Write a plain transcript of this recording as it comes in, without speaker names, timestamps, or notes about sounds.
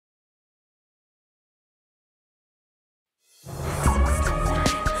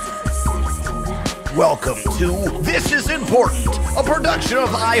Welcome to This Is Important, a production of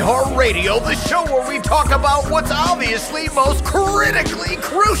iHeartRadio, the show where we talk about what's obviously most critically,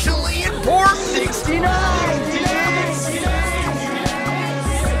 crucially important.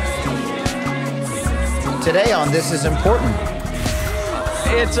 69! Today on This Is Important.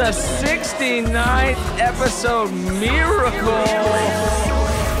 It's a 69th episode miracle.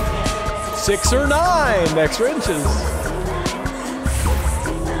 6 or 9 extra inches.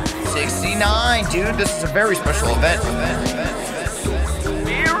 69, dude. This is a very special event.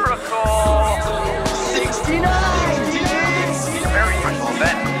 Miracle. 69, dude. This is a very special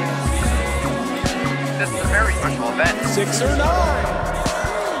event. This is a very special event. 6 or 9.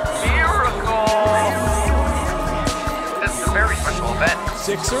 Miracle. This is a very special event.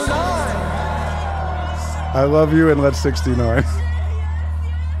 6 or 9. I love you, and let's 69.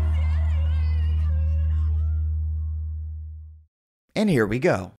 And here we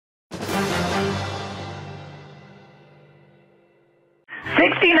go.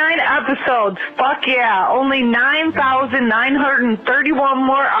 69 episodes. Fuck yeah. Only 9,931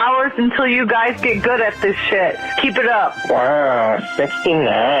 more hours until you guys get good at this shit. Keep it up. Wow,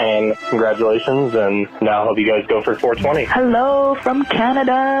 69. Congratulations, and now I hope you guys go for 420. Hello from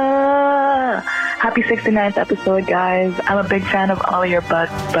Canada. Happy 69th episode, guys. I'm a big fan of all your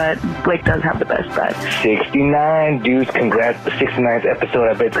butts, but Blake does have the best butt. 69, dudes, congrats. The 69th episode,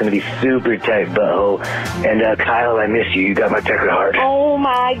 I bet it's going to be super tight, butthole. And Kyle, I miss you. You got my Tecker heart. Oh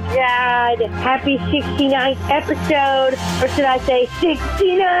my God. Happy 69th episode. Or should I say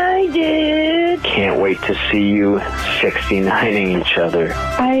 69, dude? Can't wait to see you 69ing each other.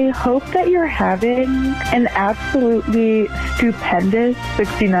 I hope that you're having an absolutely stupendous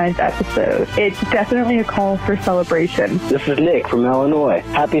 69th episode. It's definitely a call for celebration. This is Nick from Illinois.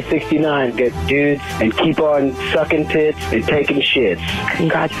 Happy 69, good dudes, and keep on sucking tits and taking shits.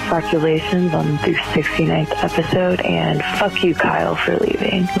 Congratulations on the 69th episode, and fuck you, Kyle, for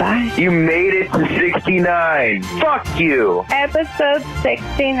leaving. Bye. You made it to 69. Fuck you. Episode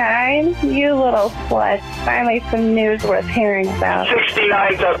 69? You little slut. Finally some news worth hearing about.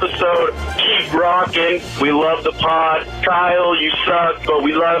 69th episode. Keep rocking. We love the pod. Kyle, you suck, but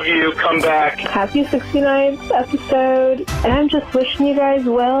we love you. Come back. Happy 69th episode. And I'm just wishing you guys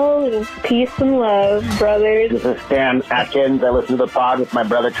well and peace and love, brothers. This is Stan Atkins. I listen to the pod with my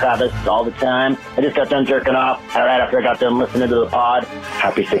brother Travis all the time. I just got done jerking off right after I got done listening to the pod.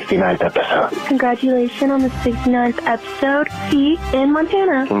 Happy 69th episode. Congratulations on the 69th episode. See in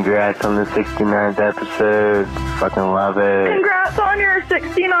Montana. Congrats on the 69th episode. Fucking love it. Congrats on your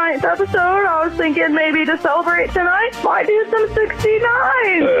 69th episode. I was thinking maybe to celebrate tonight, might do some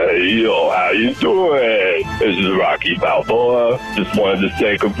 69. Yo, how you doing? This is Rocky Balboa. Just wanted to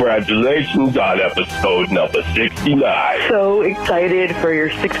say congratulations on episode number 69. So excited for your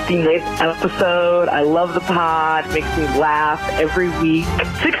 69th episode. I love the pod. Makes me laugh every week.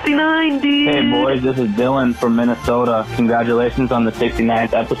 69, dude. Hey boys, this is Dylan from Minnesota. Congratulations on the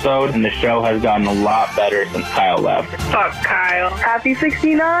 69th episode, and the show has gotten a lot better since Kyle left. Fuck Kyle. Happy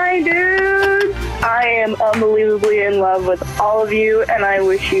 69, dude. I am unbelievably in love with all of you, and I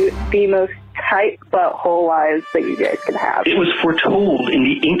wish you the most tight butthole lives that you guys can have. It was foretold in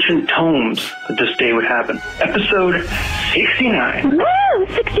the ancient tomes that this day would happen. Episode 69. Woo!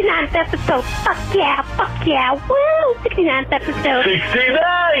 69th episode. Fuck yeah, woo! 69th episode.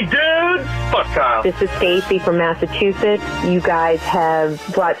 69, dude! Fuck Kyle. This is Stacy from Massachusetts. You guys have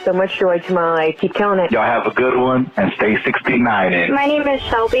brought so much joy to my life. Keep killing it. Y'all have a good one, and stay 69 in. My name is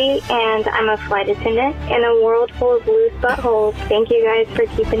Shelby, and I'm a flight attendant in a world full of loose buttholes. Thank you guys for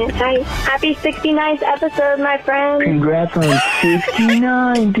keeping it tight. Happy 69th episode, my friend. Congrats on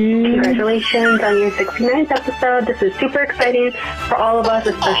 69, dude. Congratulations on your 69th episode. This is super exciting for all of us,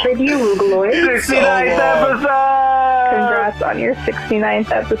 especially you, Rugaloid. 69th episode! Congrats on your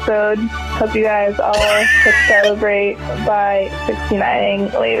 69th episode. Hope you guys all can celebrate by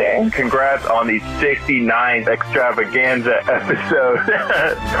 69ing later. Congrats on the 69th Extravaganza episode.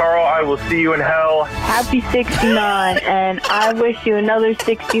 Carl, I will see you in hell. Happy 69, and I wish you another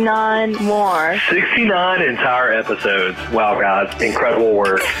 69 more. 69 entire episodes. Wow, guys. Incredible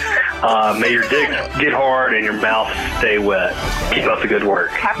work. May your dick get hard and your mouth stay wet. Keep up the good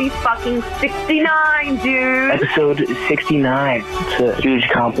work. Happy fucking 69, dude. Episode 69. It's a huge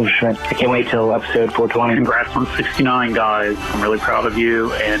accomplishment. I can't wait till episode 420. Congrats on 69, guys. I'm really proud of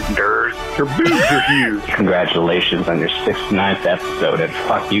you, and your boobs are huge. Congratulations on your 69th episode, and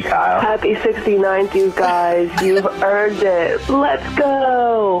fuck you, Kyle. Happy 69th, you guys. You've earned it. Let's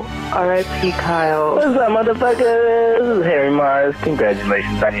go. R.I.P. Kyle. What's up, motherfuckers? This is Harry Mars.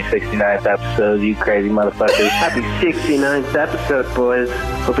 Congratulations on your 69th episode, you crazy motherfuckers. Happy 69th episode, boys.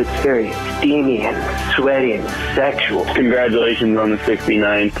 Hope it's very steamy and sweaty and sexual. Congratulations on the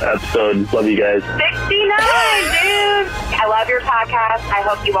 69th episode. Love you guys. 69, dude! I love your podcast. I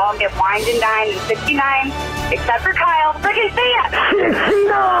hope you all get wined and dined in 69, except for Kyle. Freaking see ya!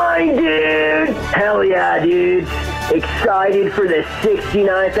 69, dude! Hell yeah, dudes. Excited for the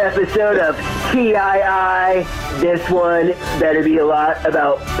 69th episode of TII. This one better be a lot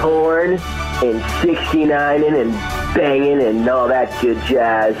about porn and 69ing and banging and all that good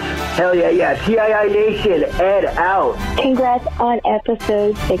jazz. Hell yeah, TII Nation, Ed out. Congrats on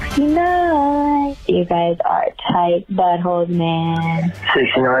episode 69. You guys are tight buttholes, man.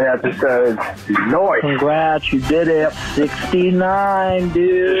 69 episodes. Nice. Congrats, you did it. 69,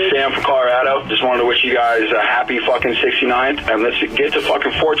 dude. Sam from Colorado. Just wanted to wish you guys a happy fucking 69th, and let's get to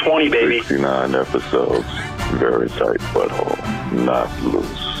fucking 420, baby. 69 episodes. Very tight butthole. Not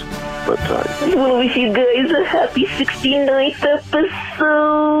loose, but tight. I want to wish you guys a happy 69th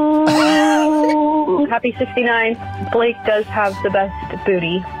episode. Happy 69. Blake does have the best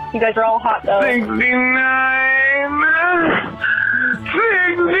booty. You guys are all hot, though. 69.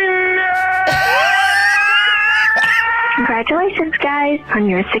 Congratulations, guys, on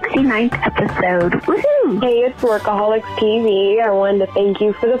your 69th episode. Woohoo! Hey, it's Workaholics TV. I wanted to thank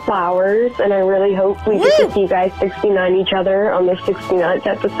you for the flowers, and I really hope we get to see you guys 69 each other on the 69th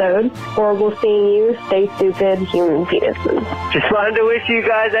episode. Horrible seeing you. Stay stupid, human penises. Just wanted to wish you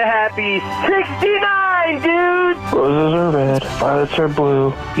guys a happy 69, dude. Roses are red, violets are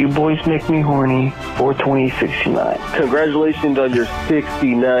blue. You boys make me horny. 420-69. Congratulations on your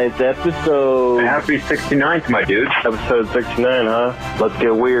 69th episode. Happy 69th, my dude. Episode 69, huh? Let's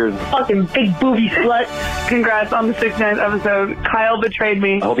get weird. Fucking big booby slut. Congrats on the 69th episode. Kyle betrayed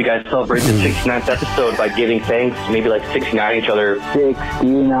me. I hope you guys celebrate the 69th episode by giving thanks, maybe like 69 each other.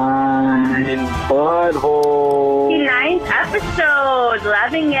 69 in butthole. 69th episode.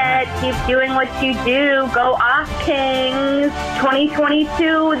 Loving it. Keep doing what you do. Go off, Kings.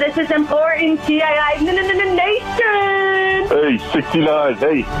 2022. This is important. TII Nation. Hey, 69.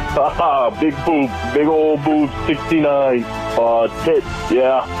 Hey, haha, big boobs, big old boobs, 69. Tits,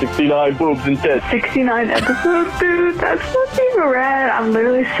 yeah, 69 boobs and tits. 69 episodes, dude. That's fucking rad. I'm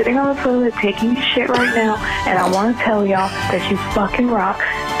literally sitting on the toilet taking shit right now, and I want to tell y'all that you fucking rock.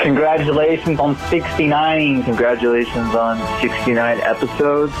 Congratulations on 69. Congratulations on 69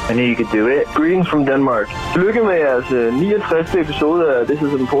 episodes. I knew you could do it. Greetings from Denmark. Tillykke med jeres 69. episode af This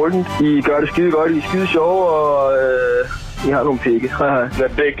is Important. I gør det skide godt, I er skide sjove, og I har nogle pikke. The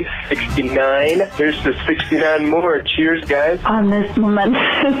big 69. Here's the 69 more. Cheers, guys. On this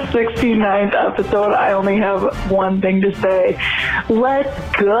momentous 69th episode, I only have one thing to say.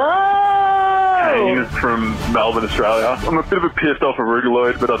 Let's go! Hey, from Melbourne, Australia. I'm a bit of a pissed off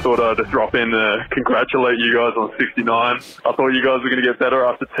arugaloid, but I thought I'd drop in to congratulate you guys on 69. I thought you guys were going to get better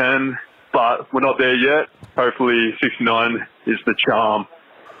after 10, but we're not there yet. Hopefully 69 is the charm.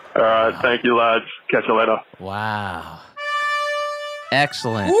 All right, thank you, lads. Catch you later. Wow.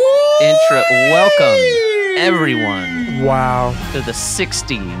 Excellent intro. Welcome, everyone. Wow. To the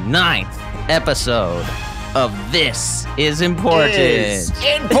 69th episode of This Is Important.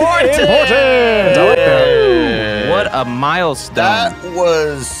 Important. What a milestone. That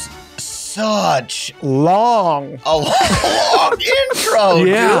was such a long intro,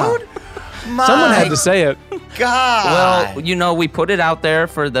 Yeah. dude. My Someone had to say it. God. Well, you know, we put it out there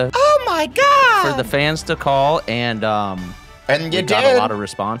for the my God, for the fans to call, and you got a lot of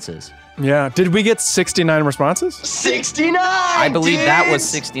responses. Yeah. Did we get 69 responses? 69. I believe that was dudes.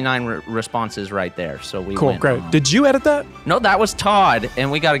 69 responses right there. So we Cool, went, great. Did you edit that? No, that was Todd,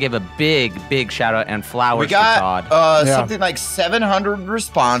 and we got to give a big shout out and flowers We got to Todd. something like 700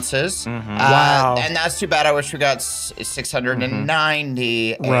 responses. Wow. And that's too bad. I wish we got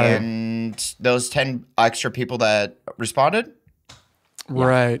 690. Right. And those 10 extra people that responded,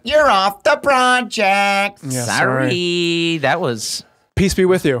 Right. you're off the project. Yeah, Sorry, that was. Peace be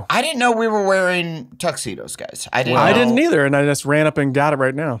with you. I didn't know we were wearing tuxedos, guys. I didn't. I know. didn't either, and I just ran up and got it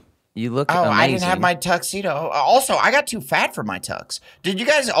right now. You look Oh, amazing. I didn't have my tuxedo. Also, I got too fat for my tux. Did you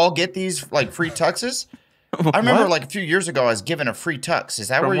guys all get these like free tuxes? I remember like a few years ago, I was given a free tux. Is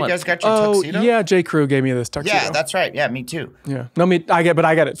that where you guys got your tuxedo? Yeah, J. Crew gave me this tuxedo. Yeah, that's right. Yeah, me too. Yeah. No, I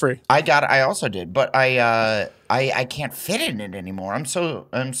got it free. I also did, but I can't fit in it anymore. I'm so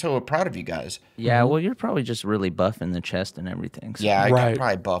proud of you guys. Yeah, well, you're probably just really buff in the chest and everything. So. Yeah, I got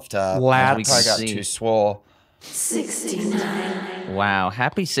probably buffed up. Lats. I probably got too swole. 69. Wow,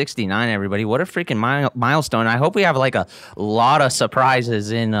 happy 69, everybody! What a freaking milestone! I hope we have like a lot of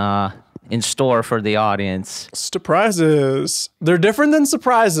surprises in in store for the audience? Surprises. They're different than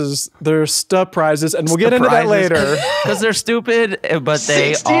surprises. They're surprises, and we'll get into that later. Because they're stupid, but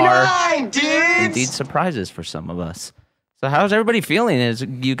they are indeed surprises for some of us. So how's everybody feeling? I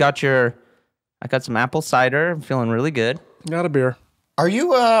got some apple cider. I'm feeling really good. Got a beer. Are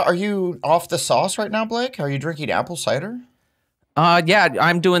you off the sauce right now, Blake? Are you drinking apple cider? Yeah,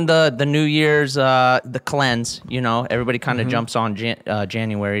 I'm doing the New Year's the cleanse. You know, everybody kind of jumps on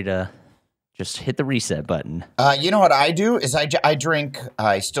January to just hit the reset button. You know what I do is I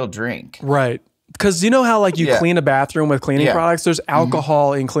still drink. Right. Because you know how like you clean a bathroom with cleaning products? There's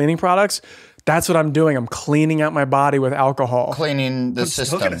alcohol in cleaning products. That's what I'm doing. I'm cleaning out my body with alcohol. Cleaning the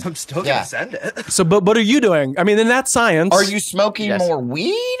system. I'm still gonna send it. So, but what are you doing? I mean, in that science. Are you smoking more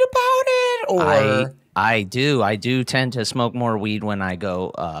weed about it? Or I do tend to smoke more weed when I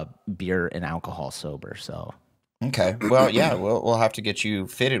go beer and alcohol sober. So okay, well, yeah, we'll have to get you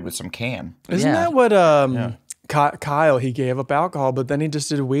fitted with some can. Isn't that what Kyle, he gave up alcohol, but then he just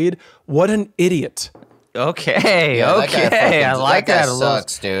did weed? What an idiot. Okay, okay, I like that. A little,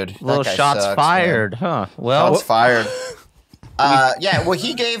 sucks, dude. Little shots fired, huh? Well, shots fired. Yeah, well,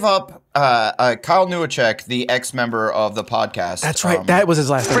 he gave up Kyle Newacheck, the ex-member of the podcast. That's right. That was his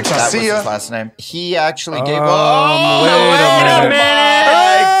last name. That was his last name. He actually gave up. Wait a minute.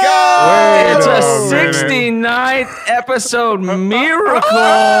 God. It's a 69th episode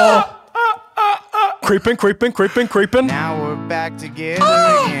miracle. Creeping. Now we're back together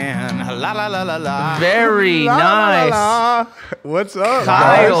again. La la la la la. Very nice. What's up,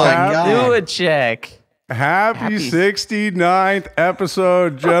 Kyle guys? Newacheck. Happy 69th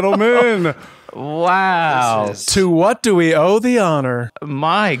episode, gentlemen. Wow. To what do we owe the honor?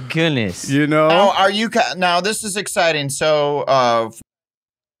 My goodness. You know. Now this is exciting. So,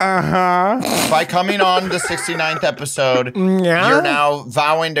 by coming on the 69th episode, you're now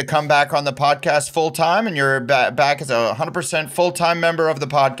vowing to come back on the podcast full time, and you're back as a 100% full time member of the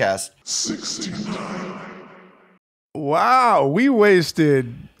podcast. 69. Wow, we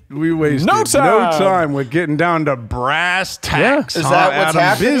wasted no time with getting down to brass tacks. Is that what's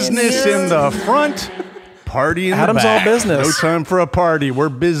happening? Business in the front, party in Adam's the back. all business. No time for a party. We're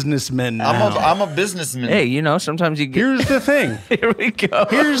businessmen now. I'm a businessman. Hey, you know, sometimes you get... Here's the thing. Here we go.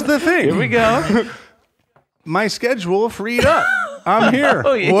 Here's the thing. Here we go. My schedule freed up. I'm here.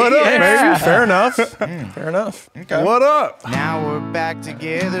 Oh, yeah. What up, baby? Fair enough. Fair enough. Okay. What up? Now we're back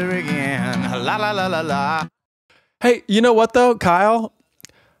together again. La la la la la. Hey, you know what though, Kyle?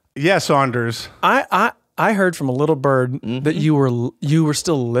 Yes, Saunders. I heard from a little bird that you were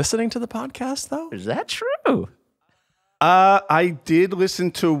still listening to the podcast though. Is that true? I did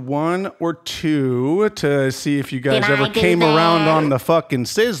listen to one or two to see if you guys ever came around on the fucking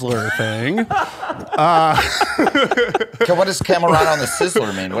Sizzler thing. Okay, what does come around on the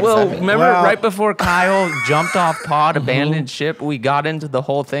Sizzler mean? What does that mean? Remember right before Kyle jumped off pod, abandoned ship, we got into the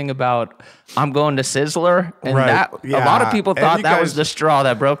whole thing about I'm going to Sizzler, and a lot of people thought that was the straw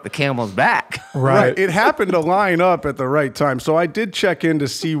that broke the camel's back. Right. It happened to line up at the right time. So I did check in to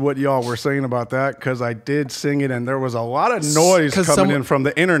see what y'all were saying about that because I did sing it and there was a lot of noise coming in from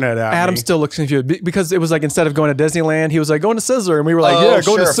the internet at Adam me. still looks confused because it was like instead of going to Disneyland, he was like going to Sizzler, and we were like, yeah,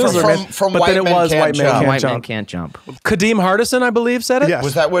 go to Sizzler, man. But then it was White Man Can't Jump. Kadeem Hardison, I believe, said it. Yes.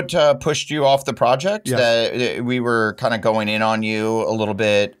 Was that what pushed you off the project? Yes. That we were kind of going in on you a little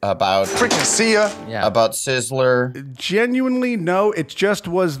bit about about Sizzler. Genuinely, no. It just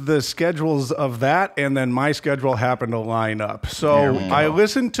was the schedules of that, and then my schedule happened to line up. So I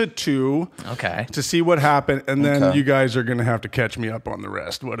listened to two to see what happened, and then you guys are going to have to catch me up on the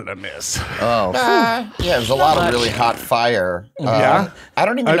rest. What did I miss? Yeah, it was a lot of really hot fire. I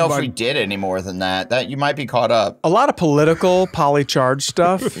don't even know if we did any more than that. That you might be caught up. A lot of political, poly-charged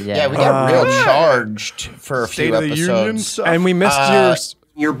stuff. Yeah, we got real charged for a few episodes, and we missed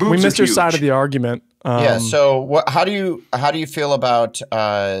your boobs your side of the argument. Yeah. So, how do you feel about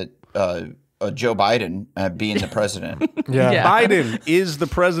Joe Biden being the president? Biden is the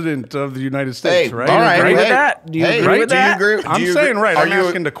president of the United States, right? All right. Do you agree with that? Do you agree with that? I'm saying right. I'm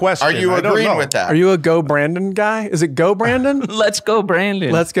asking the question. Are you agreeing with that? Are you a Go Brandon guy? Is it Go Brandon? Let's go,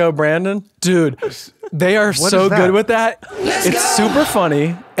 Brandon. Let's go, Brandon. Dude, they are so good with that. It's super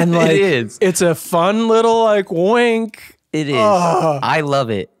funny. And like, it's a fun little like wink. It is. I love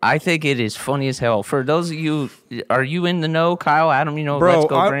it. I think it is funny as hell. For those of you, are you in the know, Kyle, Adam? You know, let's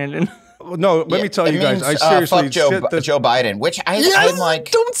go, Brandon. No, let me tell you guys. I seriously fuck Joe Biden, which I'm like,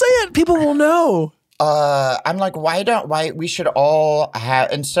 don't say it. People will know. I'm like, why we should all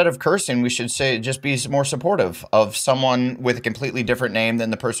have, instead of cursing, we should say just be more supportive of someone with a completely different name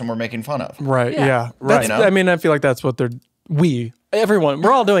than the person we're making fun of. Right. Yeah. Right. You know? I mean, I feel like that's what Everyone,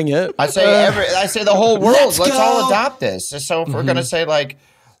 we're all doing it. I say the whole world. Let's all adopt this. So if we're gonna say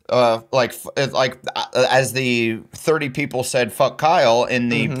as the 30 people said "fuck Kyle" in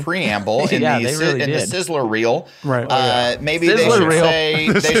the preamble in the Sizzler reel, right? Maybe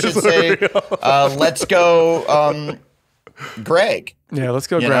Sizzler they should say "let's go, Greg." Yeah, let's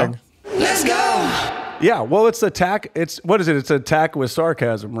go, Greg. Let's go. Yeah, well, it's attack. What is it? It's attack with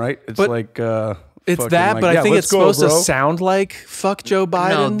sarcasm, right? It's it's that, but I think it's supposed to sound like "fuck Joe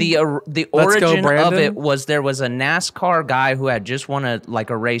Biden." No, the origin of it was there was a NASCAR guy who had just won a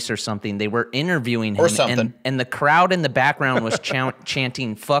race or something. They were interviewing him, and the crowd in the background was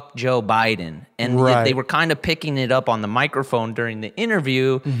chanting "fuck Joe Biden," and they were kind of picking it up on the microphone during the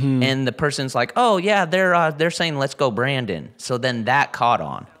interview. And the person's like, "Oh yeah, they're saying let's go Brandon." So then that caught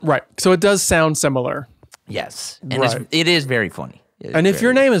on. Right. So it does sound similar. Yes, and it is very funny. And if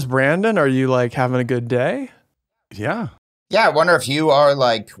your name is Brandon, are you like having a good day? Yeah. Yeah, I wonder if you are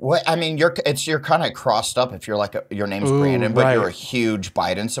like what? I mean, you're kind of crossed up if you're like your name's Brandon, but you're a huge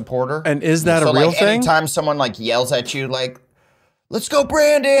Biden supporter. And is that a real thing? Anytime someone like yells at you, like, "Let's go,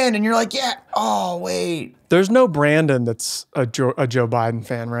 Brandon," and you're like, "Yeah." Oh wait, there's no Brandon that's a Joe Biden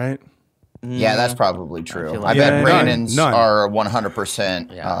fan, right? Yeah, that's probably true. I bet Brandons are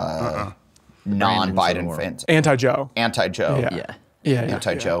 100% non-Biden fans. Anti-Joe. Anti-Joe. Yeah.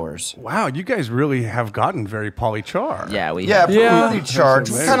 Anti-Joers. Wow, you guys really have gotten very polychar. Yeah, we polychar.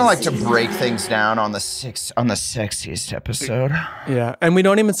 We kind of like to break things down on the sexiest episode. Yeah, and we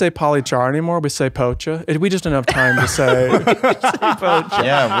don't even say polychar anymore. We say pocha. We just don't have time to say pocha.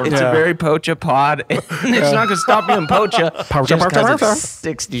 Yeah, it's a very pocha pod. It's not going to stop being pocha. Pocha.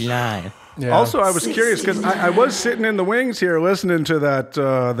 69. Yeah. Also, I was curious because I was sitting in the wings here listening to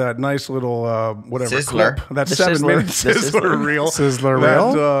that nice little Sizzler. clip, that 7 minute Sizzler reel. Sizzler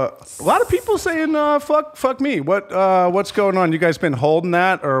reel. A lot of people saying fuck me. What's going on? You guys been holding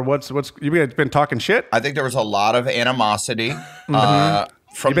that, or what's you guys been talking shit? I think there was a lot of animosity.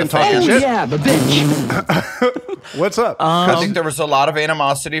 From you been talking shit? Yeah, the bitch. What's up? I think there was a lot of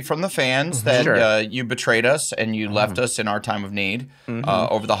animosity from the fans that you betrayed us and you left us in our time of need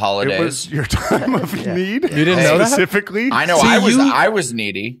over the holidays. It was your time of need. You didn't know that? Specifically? I know. I was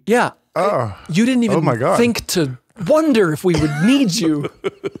needy. Yeah. You didn't even think to wonder if we would need you.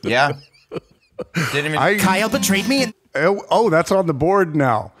 Yeah. Didn't even. Kyle betrayed me. That's on the board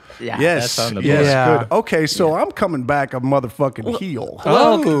now. Yeah, yes, that's on the yes, board. good. Okay, so I'm coming back a motherfucking heel.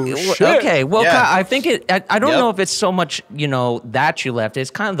 Shit. Okay. Well, I think I don't know if it's so much that you left.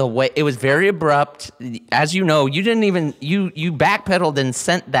 It's kind of the way it was very abrupt. As you know, you didn't even you backpedaled and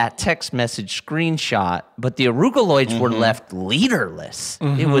sent that text message screenshot, but the arugaloids were left leaderless.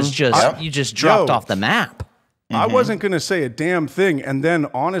 It was just you just dropped off the map. I wasn't going to say a damn thing. And then,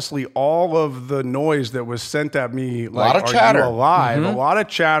 honestly, all of the noise that was sent at me, like, a lot of chatter. You alive? A lot of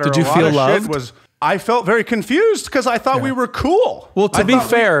chatter. Did you feel loved? I felt very confused because I thought we were cool. Well, to be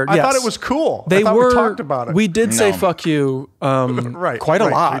fair, I thought it was cool. We talked about it. We did say "fuck you" quite a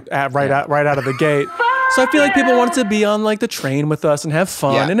lot right out of the gate. So I feel like people wanted to be on like the train with us and have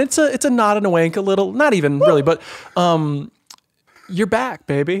fun, and it's a nod and a wink, a little, not even really, but you're back,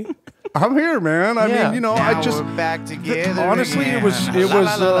 baby. I'm here, man. I mean, now I just we're back together. Honestly, it was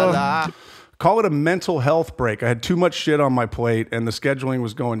call it a mental health break. I had too much shit on my plate, and the scheduling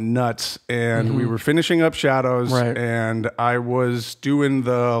was going nuts. And we were finishing up Shadows, and I was doing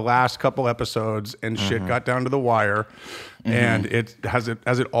the last couple episodes, and shit got down to the wire. And it as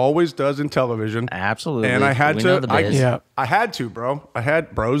it always does in television. Absolutely. And I had to. I had to, bro. I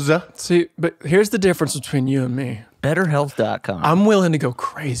had broza. See, but here's the difference between you and me. BetterHealth.com. I'm willing to go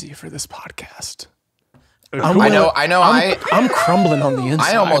crazy for this podcast. I know. I'm crumbling on the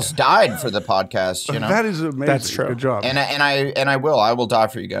inside. I almost died for the podcast. That is amazing. That's true. Good job. And I will die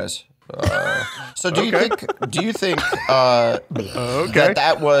for you guys. So do you think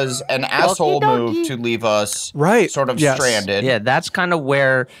that was an asshole move to leave us sort of stranded? Yeah, that's kind of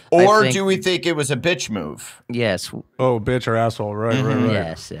where. Or do we think it was a bitch move? Yes. Oh, bitch or asshole, right?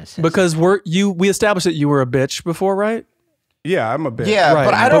 Yes. Because we established that you were a bitch before, right? Yeah, I'm a bitch. Yeah,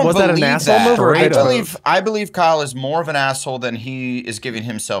 but I don't was believe that an asshole move or I believe Kyle is more of an asshole than he is giving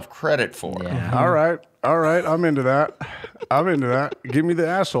himself credit for. Yeah. All right. I'm into that. Give me the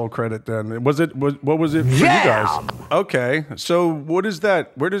asshole credit then. What was it for you guys? Okay. So what is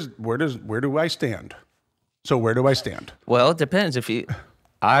that? Where do I stand? So where do I stand? Well, it depends if you.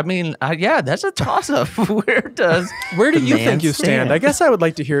 I mean, that's a toss-up. Where do you think you stand? I guess I would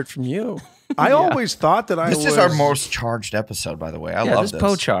like to hear it from you. I always thought that This is our most charged episode, by the way. I love this.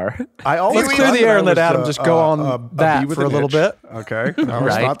 Pochar. Let's clear the air and let Adam just go on that for a little bit. Okay. I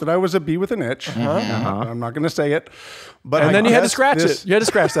always thought that I was a bee with an itch. I'm not going to say it. But and then you had to scratch it. You had to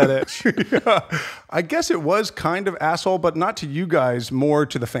scratch that itch. I guess it was kind of asshole, but not to you guys, more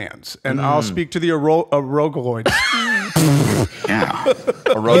to the fans. And I'll speak to the Arogaloids.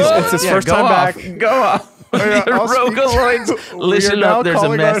 It's his first time back. Go off. Arogaloids. Listen up, there's a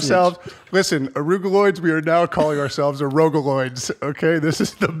message. Listen, Arugaloids, we are now calling ourselves Arogaloids. Okay, this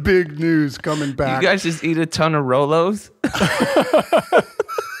is the big news coming back. You guys just eat a ton of Rolos?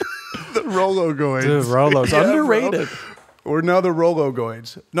 The Rologoids. Dude, Rolos. Underrated. We're now the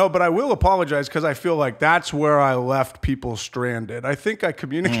Rologoids. No, but I will apologize because I feel like that's where I left people stranded. I think I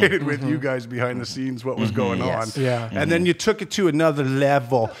communicated with you guys behind the scenes what was going on. Yeah. And then you took it to another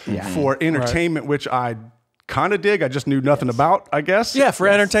level for entertainment, which I kind of dig. I just knew nothing about, I guess. Yeah, for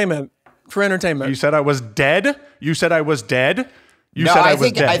entertainment. For entertainment. You said I was dead? You said I was dead? You no, said I was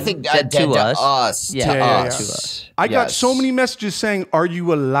think, dead. I think dead to us. Yeah, to us. I got so many messages saying, "Are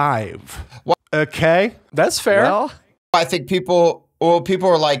you alive?" Well, okay, that's fair. Well, I think people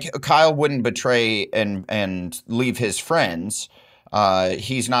are like, Kyle wouldn't betray and leave his friends.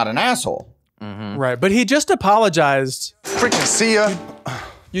 He's not an asshole, right? But he just apologized. Freaking see ya.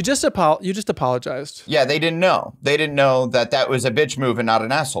 You just apologized. Yeah, they didn't know. They didn't know that was a bitch move and not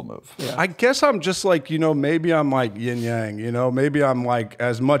an asshole move. Yeah. I guess I'm just like, maybe I'm like yin yang, maybe I'm like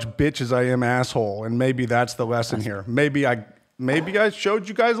as much bitch as I am asshole. And maybe that's the lesson here. Maybe I showed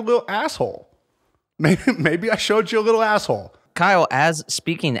you guys a little asshole. Maybe I showed you a little asshole. Kyle,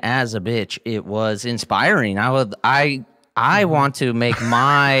 speaking as a bitch, it was inspiring. I want to make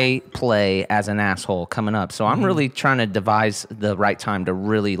my play as an asshole coming up. So I'm really trying to devise the right time to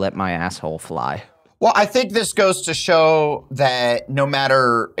really let my asshole fly. Well, I think this goes to show that no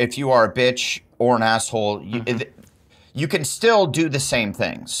matter if you are a bitch or an asshole, you can still do the same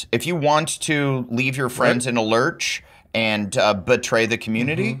things. If you want to leave your friends in a lurch and betray the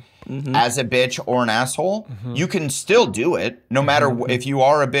community as a bitch or an asshole, you can still do it no matter if you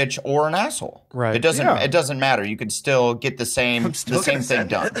are a bitch or an asshole. Right. It doesn't matter. You can still get the same thing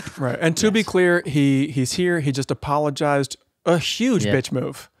done. Right. And to be clear, he's here. He just apologized. A huge bitch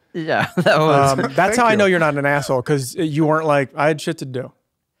move. Yeah, that was. That's how I know you're not an asshole, because you weren't like, I had shit to do.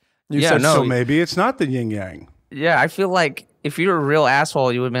 You said so. Maybe it's not the yin yang. Yeah, I feel like if you're a real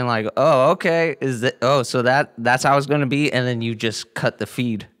asshole, you would have been like, oh, okay, so that's how it's going to be, and then you just cut the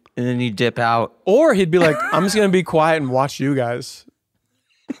feed, and then you dip out. Or he'd be like, I'm just going to be quiet and watch you guys.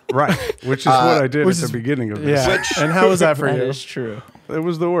 Right, which is what I did at the beginning of this. Yeah. And how was that for you? That is true. It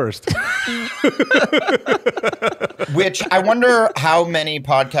was the worst. Which I wonder how many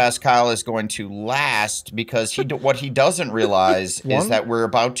podcasts Kyle is going to last, because what he doesn't realize is that we're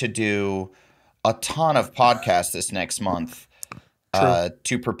about to do a ton of podcasts this next month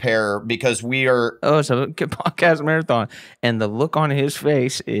to prepare, because we are... Oh, so podcast marathon. And the look on his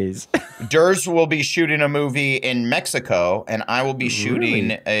face is... Durs will be shooting a movie in Mexico, and I will be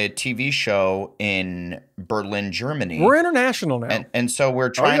shooting a TV show in Berlin, Germany. We're international now. And so we're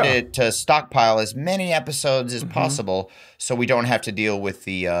trying to stockpile as many episodes as possible so we don't have to deal with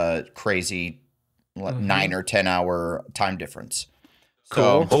the crazy 9 or 10 hour time difference.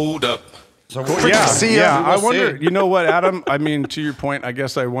 Cool. So, hold up. So I wonder, you know what, Adam? I mean, to your point, I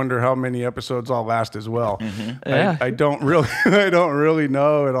guess I wonder how many episodes I'll last as well. Yeah. I don't really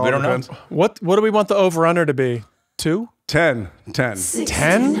know. It all depends. What do we want the over-under to be? 2? 10.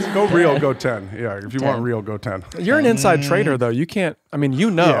 10? Go real, go 10. Yeah, if you want real, go 10. You're an inside trader, though. You can't,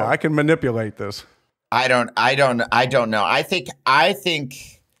 Yeah, I can manipulate this. I don't know. I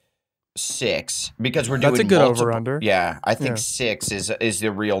think 6, because we're doing That's a good multiple, over-under. Yeah, I think 6 is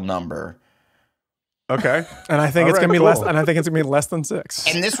the real number. Okay. And I think it's gonna be less. And I think it's gonna be less than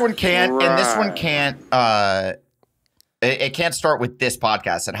 6. And this one can't. And this one can't. It can't start with this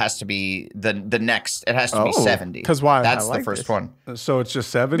podcast. It has to be the next. It has to be 70. Because why? That's the first one. So it's just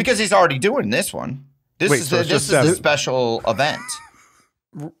 7. Because he's already doing this one. This is a special event.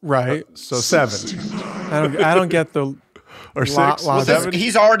 Right. So 7. I don't get the. Or 6. Well, 7.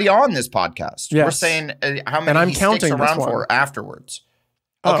 He's already on this podcast. Yes. We're saying how many he sticks around for afterwards.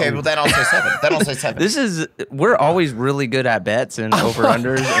 Okay, well then I'll say 7. We're always really good at bets and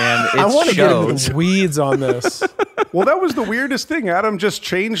over-unders, and I want to get into shows. the weeds on this. Well, that was the weirdest thing. Adam just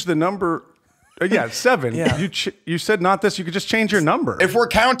changed the number. 7. Yeah. You said not this. You could just change your number. If we're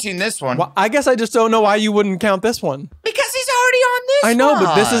counting this one. Well, I guess I just don't know why you wouldn't count this one. Because he's already on this one. I know,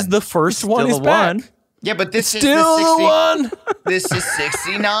 but this is the first one he's back. Yeah, but this is still the one. This is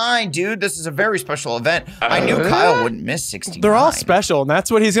 69, dude. This is a very special event. I knew Kyle wouldn't miss 69. They're all special, and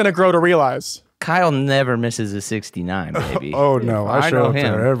that's what he's going to grow to realize. Kyle never misses a 69, baby. Oh, no. I show up him.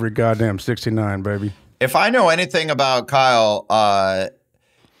 there every goddamn 69, baby. If I know anything about Kyle,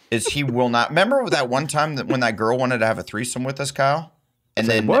 is he will not. Remember that one time when that girl wanted to have a threesome with us, Kyle? And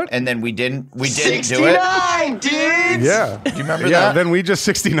then we didn't do it. 69, dudes. Yeah. Do you remember that? Yeah, then we just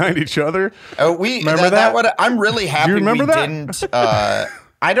 69 each other. Oh, remember that? I'm really happy Do you remember that? didn't.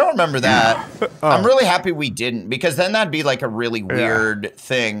 I don't remember that. I'm really happy we didn't, because then that'd be like a really weird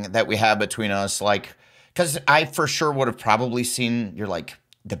thing that we have between us. Like, because I for sure would have probably seen your like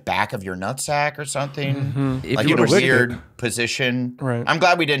the back of your nutsack or something, like in a weird position. Right. I'm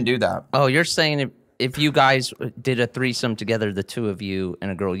glad we didn't do that. Oh, you're saying if you guys did a threesome together, the two of you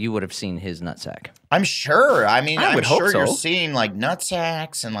and a girl, you would have seen his nutsack. I'm sure. I mean, I'm would hope sure you're so. seeing like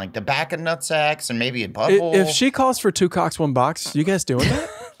nutsacks and like the back of nutsacks and maybe a butthole. If she calls for 2 cocks, 1 box, you guys doing that?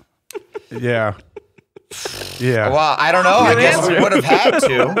 Yeah. Yeah. Well, I don't know. I guess we would have had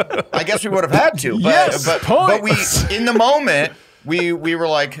to. But, but we, in the moment, we were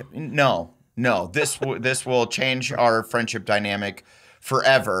like, no, this will change our friendship dynamic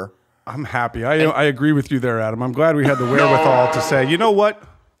forever. I'm happy. I agree with you there, Adam. I'm glad we had the wherewithal to say, you know what?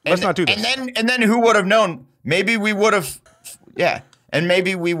 Let's not do this. And then who would have known? Maybe we would have, and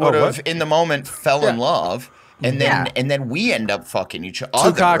maybe we would have in the moment fell in love, and then we end up fucking each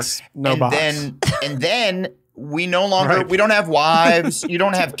other. 2 cocks, no box. And then we no longer we don't have wives. You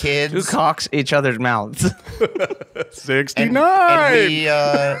don't have kids. 2 cocks each other's mouths.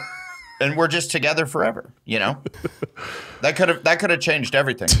 69. And we're just together forever. You know, that could have changed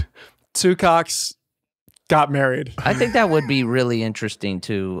everything. 2 cocks got married. I think that would be really interesting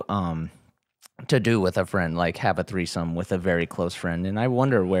to do with a friend, like have a threesome with a very close friend, and I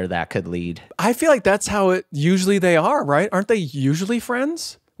wonder where that could lead. I feel like that's how it usually they are, right? Aren't they usually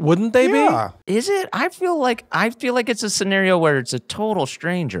friends? Wouldn't they be? Is it? I feel like it's a scenario where it's a total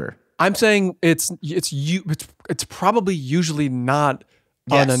stranger. I'm saying it's probably usually not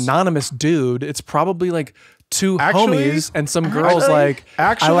an anonymous dude. It's probably like 2 homies and some girls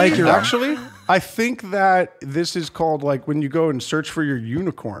Actually, I think that this is called like when you go and search for your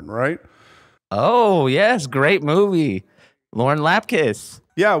unicorn, right? Oh, yes. Great movie. Lauren Lapkus.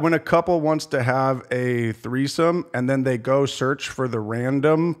 Yeah, when a couple wants to have a threesome and then they go search for the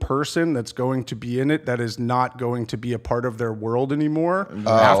random person that's going to be in it that is not going to be a part of their world anymore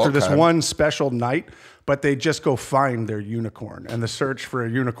after this one special night, but they just go find their unicorn, and the search for a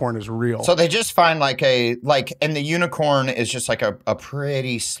unicorn is real. So they just find and the unicorn is just like a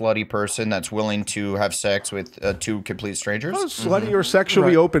pretty slutty person that's willing to have sex with 2 complete strangers. Well, slutty or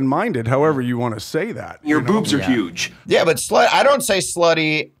sexually open-minded, however you want to say that. Your boobs are huge. Yeah, but I don't say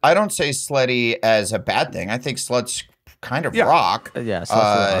slutty as a bad thing. I think sluts kind of rock. Yeah,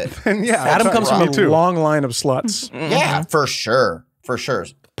 Adam comes from a long line of sluts. Yeah, for sure.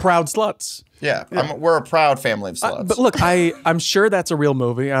 Proud sluts. Yeah. We're a proud family of sluts. But look, I'm sure that's a real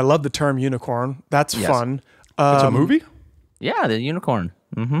movie. I love the term unicorn. That's fun. It's a movie? Yeah, the unicorn.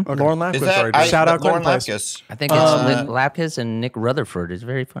 Okay. Lauren Lapkus. Shout out Lauren Lapkus. I think it's Lapkus and Nick Rutherford. It's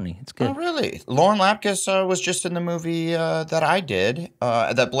very funny. It's good. Oh, really? Lauren Lapkus was just in the movie that I did,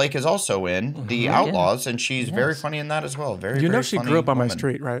 that Blake is also in, The Outlaws, and she's very funny in that as well. Very, very she funny grew up on my woman.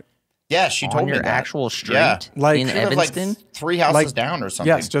 street, right? Yeah, she told me your that. actual street in Evanston? Like 3 houses down or something.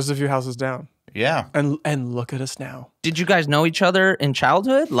 Yes, just a few houses down. Yeah. And look at us now. Did you guys know each other in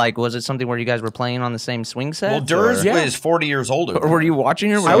childhood? Like, was it something where you guys were playing on the same swing set? Well, Durs is 40 years older. Or were you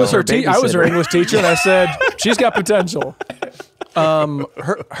watching her? I was her English teacher, and I said, she's got potential. Her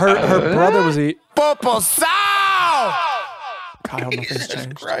brother was Kyle, nothing's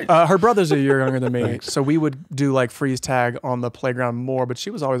changed. Her brother's a year younger than me, so we would do like freeze tag on the playground more, but she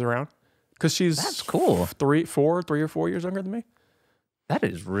was always around because she's cool. 3 or 4 years younger than me. That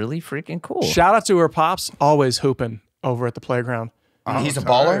is really freaking cool. Shout out to her pops, always hooping over at the playground. He's a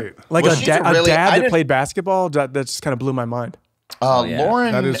baller? Like a dad that played basketball, that just kind of blew my mind.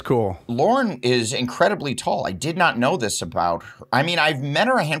 Lauren, that is cool. Lauren is incredibly tall. I did not know this about her. I mean, I've met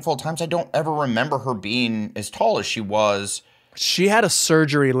her a handful of times. I don't ever remember her being as tall as she was. She had a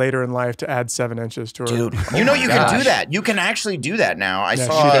surgery later in life to add 7 inches to her. Dude, you know you can do that. You can actually do that now. I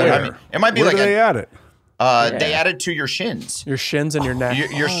saw. I mean, it might be Where like do they add it? They add it to your shins. Your shins and your neck.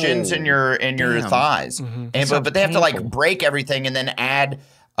 Your shins and your thighs. Mm-hmm. And but they have to like break everything and then add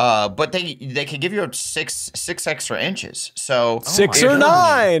But they could give you up six extra inches. So 6 or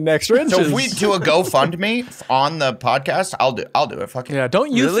 9 extra inches. So if we do a GoFundMe on the podcast, I'll do it. Fuck it. Yeah.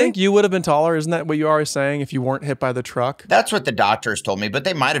 Don't you think you would have been taller? Isn't that what you were always saying? If you weren't hit by the truck. That's what the doctors told me, but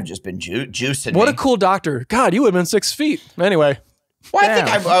they might have just been juicing What me. a cool doctor. God, you would have been 6 feet. Anyway. Well, I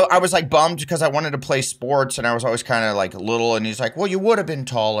think I was like bummed because I wanted to play sports and I was always kind of like little. And he's like, well, you would have been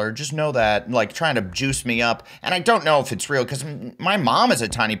taller. Just know that. Like trying to juice me up. And I don't know if it's real because my mom is a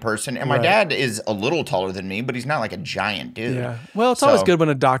tiny person and my dad is a little taller than me, but he's not like a giant dude. Yeah. Well, it's always good when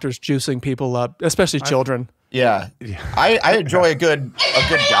a doctor's juicing people up, especially children. Yeah. I enjoy a good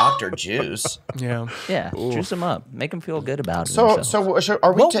doctor juice. Yeah. Yeah. Juice them up. Make them feel good about it. So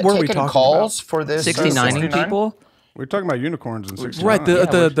are we taking calls for this? 69ing people? We're talking about unicorns and 69.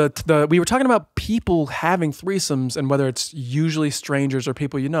 Right. We were talking about people having threesomes and whether it's usually strangers or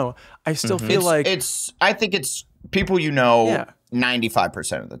people you know. I still feel like I think it's people you know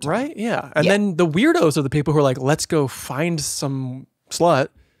 95% of the time. Right? Yeah. And then the weirdos are the people who are like, let's go find some slut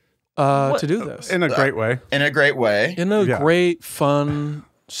to do this. In a great way. In a great way. In a great, fun,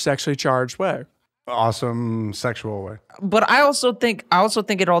 sexually charged way. Awesome sexual way. But I also think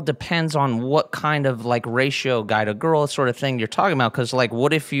it all depends on what kind of like ratio guy to girl sort of thing you're talking about. Because like,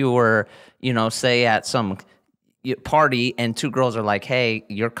 what if you were, say at some party and 2 girls are like, "Hey,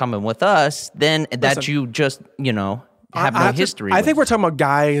 you're coming with us," then that you just have no history. I think we're talking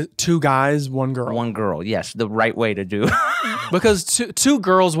about 2 guys, 1 girl. 1 girl, yes, the right way to do. Because 2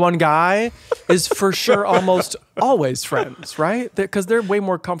 girls, 1 guy is for sure almost always friends, right? Because they're way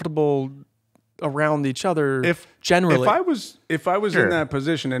more comfortable around each other generally. If I was in that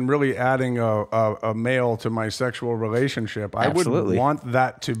position and really adding a male to my sexual relationship, I would want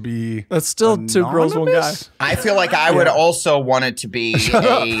that to be that's still anonymous? 2 girls, 1 guy. I feel like I would also want it to be shut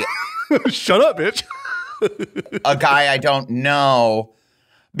up, bitch. a guy I don't know.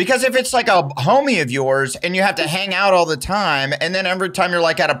 Because if it's like a homie of yours and you have to hang out all the time, and then every time you're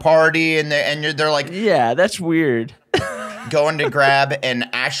like at a party and they're like, yeah, that's weird. Going to grab an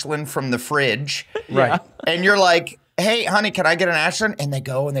Ashland from the fridge. Right. And you're like, hey, honey, can I get an Ashland? And they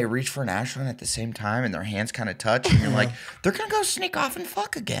go and they reach for an Ashland at the same time and their hands kind of touch. And you're like, they're going to go sneak off and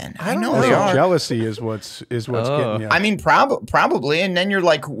fuck again. I know they are. Jealousy is what's getting you. I mean, probably. And then you're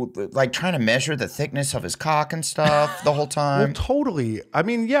like trying to measure the thickness of his cock and stuff the whole time. Well, totally. I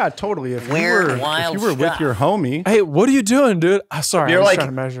mean, yeah, totally. If you were with your homie. Hey, what are you doing, dude? Sorry, I'm just trying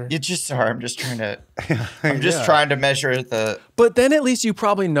to measure. I'm just trying to trying to measure the. But then at least you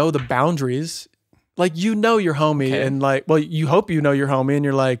probably know the boundaries. Like, your homie and like, well, you hope you know your homie and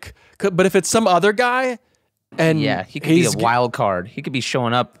you're like, but if it's some other guy and he could be a wild card. He could be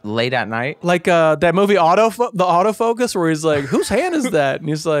showing up late at night. Like that movie the Autofocus where he's like, whose hand is that? And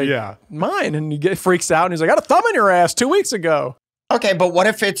he's like, mine. And he freaks out and he's like, I got a thumb in your ass 2 weeks ago. Okay, but what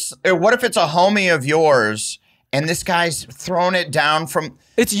if it's a homie of yours and this guy's throwing it down from...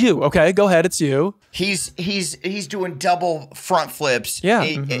 It's you, okay? Go ahead, it's you. He's doing double front flips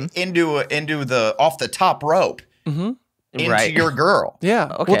into the off the top rope into your girl.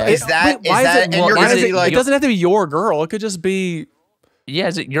 Yeah. Okay. Well, it doesn't have to be your girl. It could just be... Yeah,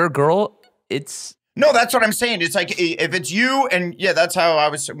 is it your girl? It's... No, that's what I'm saying. It's like if it's you and that's how I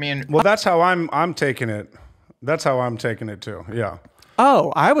was... Well, that's how I'm taking it. That's how I'm taking it too. Yeah.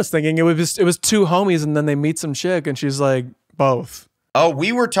 Oh, I was thinking it was 2 homies and then they meet some chick and she's like, both. Oh,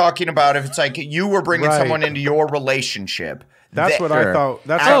 we were talking about if it's like you were bringing someone into your relationship. That's what I thought.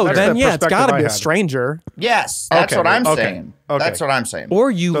 That's it's got to be a stranger. Yes, that's what I'm saying. Okay. That's what I'm saying. Or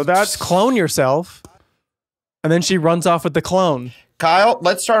you just clone yourself and then she runs off with the clone. Kyle,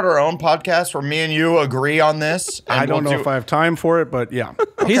 let's start our own podcast where me and you agree on this. I don't know if I have time for it, but yeah.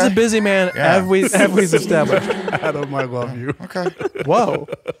 Okay. He's a busy man, as we've established. Adam, I love you. Okay. Whoa.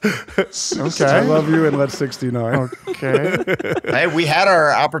 Okay. I love you and let's 69. Okay. Hey, we had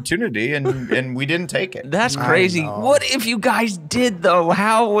our opportunity and we didn't take it. That's crazy. What if you guys did, though?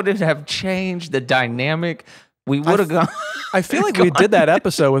 How would it have changed the dynamic? We would have gone. I feel like we did that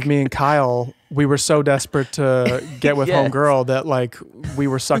episode with me and Kyle. We were so desperate to get with homegirl that like we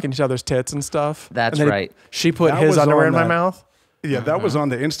were sucking each other's tits and stuff. That's right. She put his underwear in my mouth. Yeah, that was on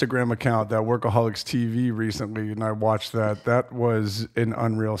the Instagram account, that Workaholics TV recently, and I watched that. That was an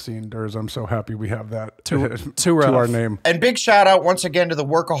unreal scene, Durs. I'm so happy we have that to our name. And big shout out once again to the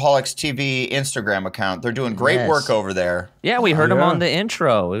Workaholics TV Instagram account. They're doing great work over there. Yeah, we heard them on the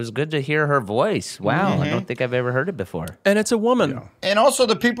intro. It was good to hear her voice. Wow, I don't think I've ever heard it before. And it's a woman. Yeah. And also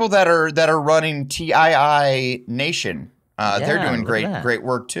the people that are running TII Nation. They're doing great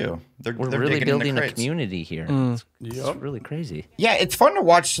work too. They're really building a community here. It's really crazy. Yeah, it's fun to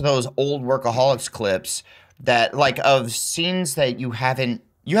watch those old Workaholics clips that like of scenes that you haven't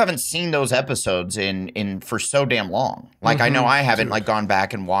you haven't seen those episodes in for so damn long. Like I know I haven't like gone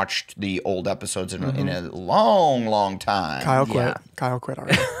back and watched the old episodes in a long time. Kyle quit. Kyle quit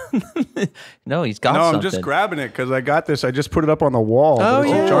already. No, he's got I'm something. just grabbing it because I got this. I just put it up on the wall. Oh,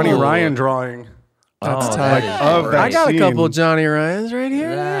 It's a yeah. Johnny Ryan drawing. That's Oh, tight. that is I got a scene. couple of Johnny Ryans right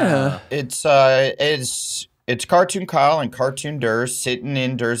here. Yeah. It's Cartoon Kyle and Cartoon Durs sitting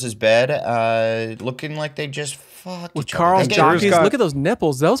in Durs's bed, looking like they just fucked With each other. Carl's They- jockeys, look at those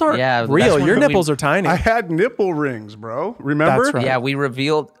nipples. Those aren't real. Your nipples are tiny. I had nipple rings, bro. Remember? That's right. Yeah, we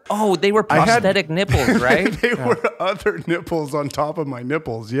revealed. Oh, they were prosthetic nipples, right? They were other nipples on top of my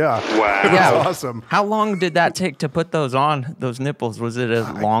nipples. Yeah. Wow. It was Yeah. awesome. How long did that take to put those on, those nipples? Was it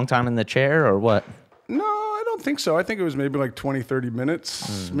a long time in the chair or what? No, I don't think so. I think it was maybe like 20, 30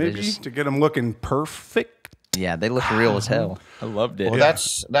 minutes, maybe, just- to get them looking perfect. Yeah, they look real as hell. I loved it. Well,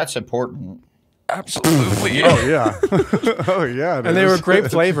 that's important. Absolutely. Oh, yeah. Oh, yeah. it And they is. were grape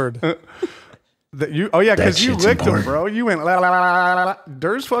flavored. Yeah, because you licked them, bro. You went la la la la la la.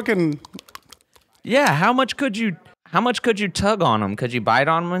 There's fucking. Yeah, how much could you tug on them? Could you bite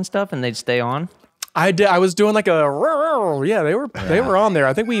on them and stuff, and they'd stay on? I did. I was doing like a yeah. They were on there.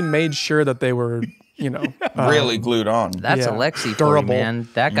 I think we made sure that they were, Really glued on. That's Alexei for you, man.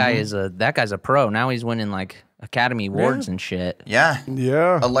 That guy is that guy's a pro. Now he's winning like Academy Awards and shit. Yeah.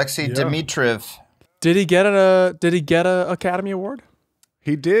 Yeah. Alexei Dmitriew. Did he get a Academy Award?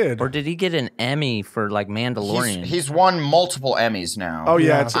 He did. Or did he get an Emmy for like Mandalorian? He's won multiple Emmys now. Oh,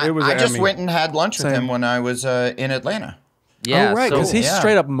 yeah. It was I an just Emmy. went and had lunch with him when I was in Atlanta. Yeah, Oh, right. Because he yeah.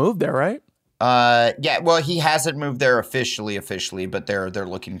 straight up moved there, right? Yeah, well, he hasn't moved there officially, but they're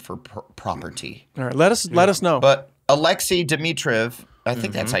looking for property. All right. Let us know. But Alexei Dmitriew, I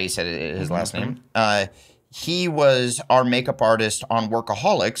think that's how you said it, his last name. He was our makeup artist on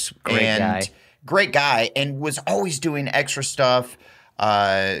Workaholics. Great guy, and was always doing extra stuff.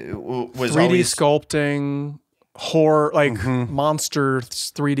 Was 3D always sculpting, horror, like monster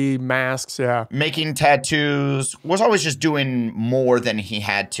 3D masks. Yeah. making tattoos, was always just doing more than he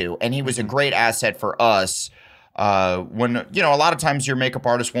had to. And he was a great asset for us. When, a lot of times your makeup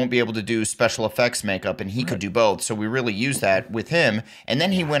artist won't be able to do special effects makeup, and he could do both. So we really used that with him. And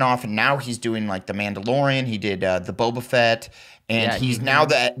then he went off, and now he's doing like the Mandalorian. He did the Boba Fett, and he's now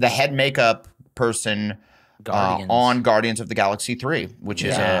the head makeup person on Guardians of the Galaxy 3, which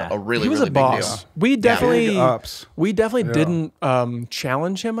is a really, he was really a big boss. deal. We definitely, Yeah. didn't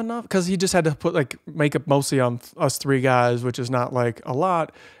challenge him enough because he just had to put like makeup mostly on us three guys, which is not like a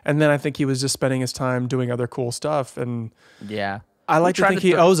lot. And then I think he was just spending his time doing other cool stuff. And Yeah. I like to think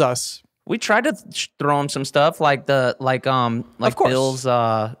he owes us. We tried to throw him some stuff like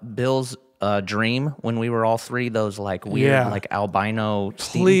Bill's dream when we were all three, those like weird like albino.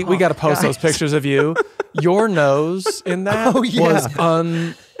 Please, we got to post those pictures of you. Your nose in that was you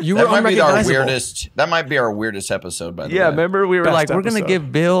were unrecognizable. That might be our weirdest episode, by the way. Yeah, remember we were Best like, we're episode. gonna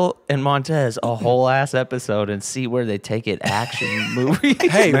give Bill and Montez a whole ass episode and see where they take it. Action movie.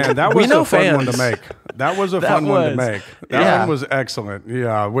 Hey, Man, that we was know a fun one fans. to make. That was a fun one to make. That one was excellent.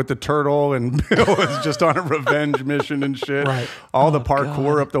 Yeah, with the turtle and Bill was just on a revenge mission and shit. Right. All the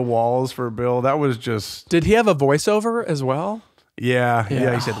parkour up the walls for Bill. That was just. Did he have a voiceover as well? Yeah.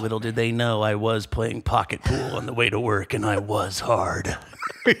 He said, little did they know I was playing pocket pool on the way to work, and I was hard.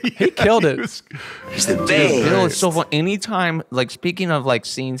 He killed it. He's the Bill is so fun. Anytime, like speaking of like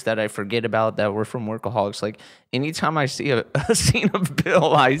scenes that I forget about that were from Workaholics, like anytime I see a scene of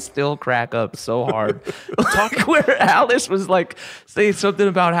Bill, I still crack up so hard. Like where Alice was like saying something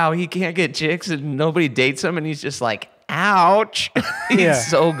about how he can't get chicks and nobody dates him, and he's just like, ouch. He's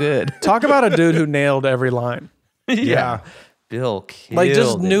so good. Talk about a dude who nailed every line. Yeah. Bill killed Like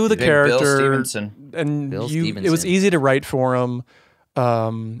just it. knew the Big character, Bill Stevenson. and Bill it was Stevenson. easy to write for him.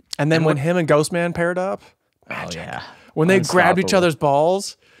 And then when him and Ghostman paired up, when they grabbed each other's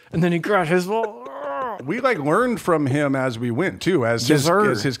balls, and then he grabbed his ball. We like learned from him as we went too, as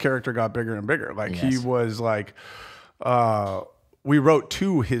his character got bigger and bigger. Like he was like, we wrote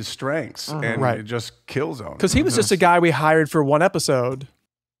to his strengths, and it just kill zone. Because he was just a guy we hired for one episode.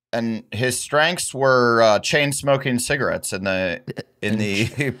 And his strengths were chain smoking cigarettes in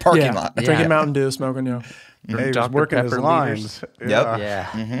the parking lot. Drinking Mountain Dew, smoking, He was working his lines. Out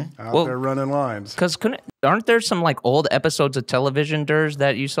there running lines. Because aren't there some like old episodes of television, Durs,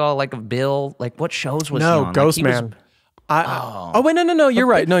 that you saw like of Bill? Like what shows was he on? Ghostman. Oh wait, no, you're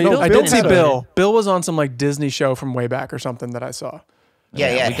right. No, I did see Bill. Bill was on some like Disney show from way back or something that I saw.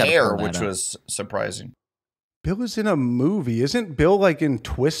 Yeah, Hair, which was surprising. Bill was in a movie. Isn't Bill like in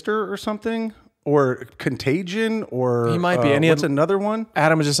Twister or something? Or Contagion? Or he might be. And what's another one?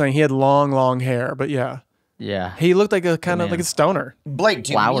 Adam was just saying he had long hair, but yeah. Yeah. He looked like a kind of like a stoner. Blake,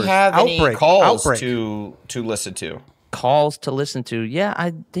 do we have any calls to listen to? Calls to listen to? Yeah,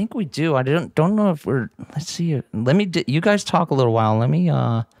 I think we do. I don't know if we're. Let's see. Let me. You guys talk a little while. Let me.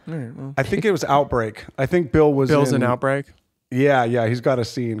 I think it was Outbreak. I think Bill's in Outbreak. Yeah, he's got a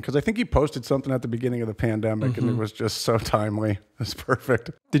scene because I think he posted something at the beginning of the pandemic, and it was just so timely. It's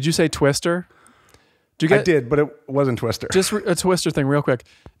perfect. Did you say Twister? I did, but it wasn't Twister. Just a Twister thing real quick.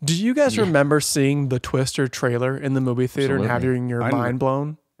 Do you guys remember seeing the Twister trailer in the movie theater and having your mind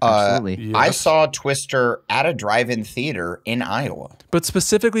blown? Absolutely. Yes. I saw Twister at a drive-in theater in Iowa. But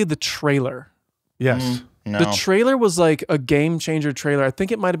specifically the trailer. Yes. No. The trailer was like a game changer trailer. I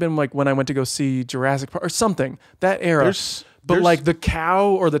think it might have been like when I went to go see Jurassic Park or something, that era. But like the cow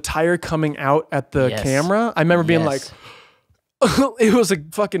or the tire coming out at the camera, I remember being like, it was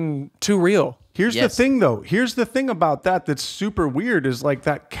like fucking too real. Here's the thing, though. Here's the thing about that's super weird is like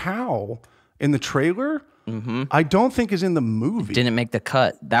that cow in the trailer, I don't think is in the movie. Didn't make the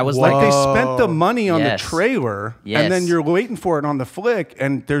cut. That was like they spent the money on the trailer, Yes. and then you're waiting for it on the flick,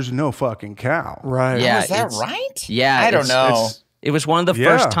 and there's no fucking cow. Right. Yeah, is that right? Yeah. I don't know. It was one of the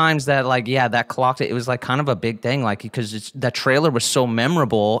first times that that clocked it. It was like kind of a big thing, like because that trailer was so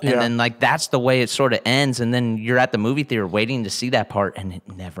memorable, and then like that's the way it sort of ends, and then you're at the movie theater waiting to see that part, and it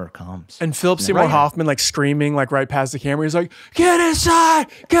never comes. And Philip Seymour Hoffman like screaming like right past the camera. He's like, "Get inside,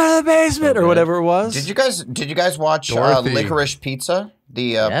 get to the basement," or whatever it was. Did you guys watch Licorice Pizza?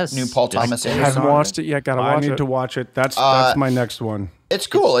 The new Paul Thomas Anderson. I haven't watched it yet. Gotta watch it. I need to watch it. That's my next one. It's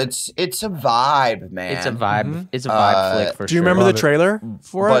cool. It's a vibe, man. It's a vibe. It's a vibe flick for sure. Do you remember the trailer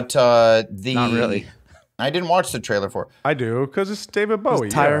for it? But not really. I didn't watch the trailer for it. I do because it's David Bowie.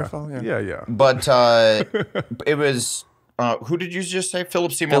 Yeah. But it was. Who did you just say?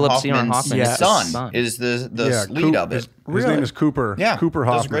 Philip Seymour Hoffman's son is the lead of it. His name is Cooper. Yeah, Cooper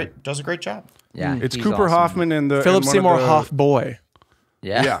Hoffman does a great job. Yeah, it's Cooper Hoffman and the Philip Seymour Hoffboy.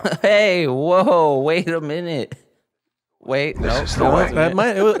 Yeah. Hey, whoa! Wait a minute. Wait, no,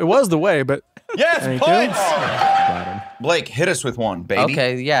 it was the way, but yes, points. Blake, hit us with one, baby.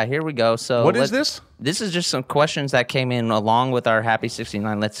 Okay, yeah, here we go. So what is this? This is just some questions that came in along with our Happy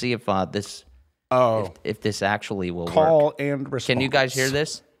 69. Let's see if this if this actually will call and response. Can you guys hear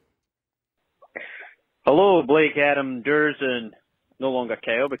this? Hello, Blake, Adam, Durs, and no longer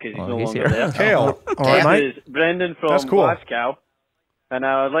Kyle because he's no longer there. Kale, all right, this is Brendan from Glasgow, and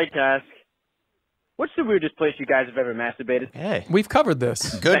I would like to ask, what's the weirdest place you guys have ever masturbated? Hey, we've covered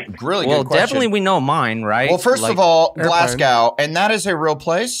this. Good, really well, good question. Definitely we know mine, right? Well, first of all, Glasgow, and that is a real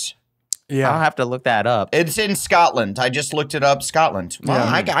place. Yeah, I'll have to look that up. It's in Scotland. I just looked it up. Scotland. Well,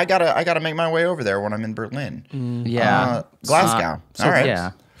 yeah. I gotta make my way over there when I'm in Berlin. Glasgow. All right.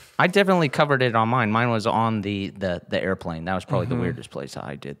 Yeah, I definitely covered it on mine. Mine was on the airplane. That was probably the weirdest place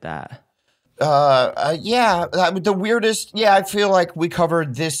I did that. The weirdest. Yeah, I feel like we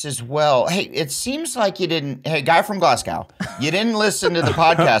covered this as well. Hey, it seems like you didn't. Hey, guy from Glasgow, you didn't listen to the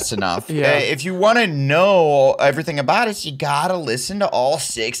podcast enough. Yeah. If you want to know everything about us, you gotta listen to all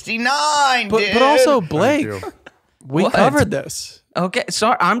 69. But also, Blake, we covered this. Okay,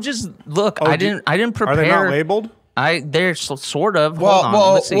 sorry. I'm just I didn't prepare. Are they not labeled? They're sort of.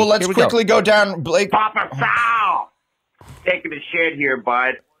 Let's quickly go down, Blake. Papa Foul! Taking a shit here,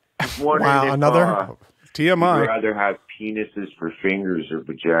 bud. Wow, another TMI. Would you rather have penises for fingers or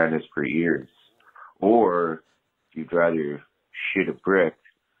vaginas for ears? Or you'd rather shit a brick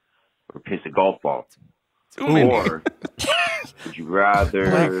or piss a golf ball? Or would you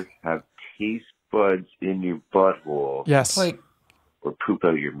rather have taste buds in your butthole? Yes. Or poop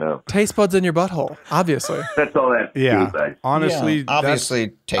out your mouth? Taste buds in your butthole, obviously. That's all that. Honestly, obviously,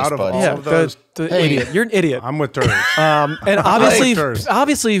 taste out of buds. all of those, idiot. You're an idiot. I'm with Durs. And obviously,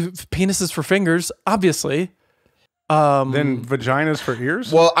 penises for fingers. Obviously. Then vaginas for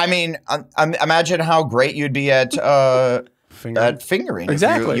ears. Well, I mean, imagine how great you'd be at fingering.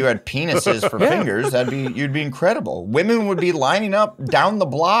 Exactly. If you had penises for fingers, you'd be incredible. Women would be lining up down the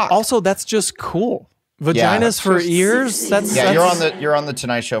block. Also, that's just cool. Vaginas for ears? You're on the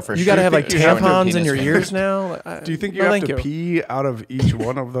Tonight Show for sure. You got to have like tampons in your ears now? Do you think you have to pee out of each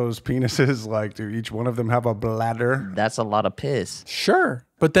one of those penises? Like, do each one of them have a bladder? That's a lot of piss. Sure.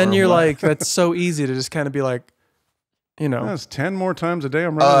 But then you're like, that's so easy to just kind of be like, you know. That's 10 more times a day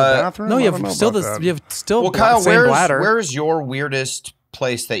I'm running to the bathroom. No, you have still well, Kyle, same bladder. Where's your weirdest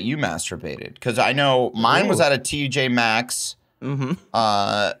place that you masturbated? Because I know mine was at a TJ Maxx.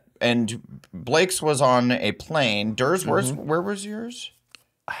 And Blake's was on a plane. Durs, where was yours?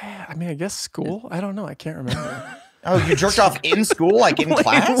 I mean, I guess school. I don't know. I can't remember. Oh, you jerked off in school, like in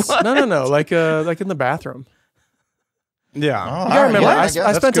class? No. Like in the bathroom. Yeah. I remember. I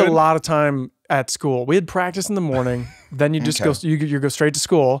spent a lot of time at school. We had practice in the morning. Then you just go. You go straight to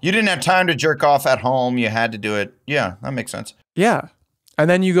school. You didn't have time to jerk off at home. You had to do it. Yeah, that makes sense. Yeah. And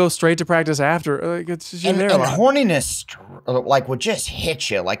then you go straight to practice after. Like, it's just and horniness like would just hit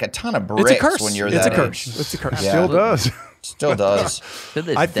you like a ton of bricks when you're that age. It's a curse. Yeah. Still does. Still does.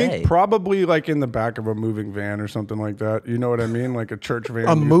 I think probably like in the back of a moving van or something like that. You know what I mean? Like a church van.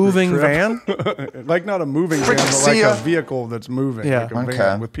 A moving van? Like not a moving van, but like a vehicle that's moving. Yeah. Like a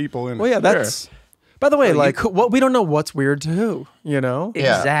van with people in it. Well, yeah, that's... By the way, like, we don't know what's weird to who, you know?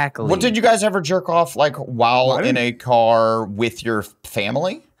 Yeah. Exactly. Well, did you guys ever jerk off like while in a car with your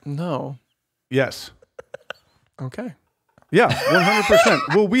family? No. Yes. Okay. Yeah,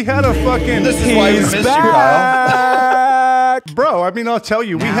 100%. Well, we had a fucking... This is why we missed you, Kyle. Bro, I mean, I'll tell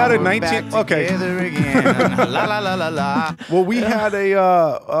you, we had a 19... Okay. La la la la la. Well, we had a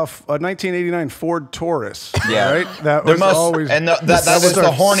 1989 Ford Taurus. Yeah. Right? That was always... And that was the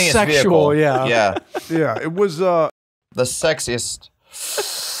horniest sexual, vehicle. yeah. Yeah, it was... the sexiest.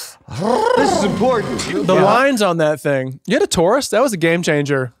 This is important. The lines on that thing. You had a Taurus? That was a game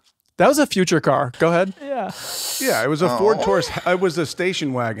changer. That was a future car. Go ahead. Yeah, it was a Ford Taurus. It was a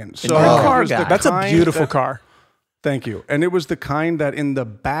station wagon. So that's a beautiful car. Thank you. And it was the kind that in the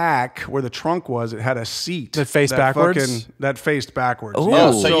back where the trunk was, it had a seat that faced backwards. That faced backwards.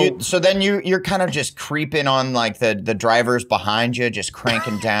 Yeah, so then you're kind of just creeping on like the drivers behind you, just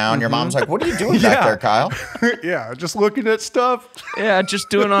cranking down. Your mom's like, "What are you doing back there, Kyle?" Yeah, just looking at stuff. Yeah, just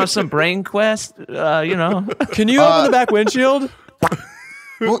doing on some brain quest. You know. Can you open the back windshield?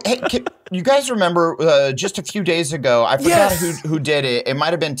 Well, hey, you guys remember just a few days ago, I forgot who did it. It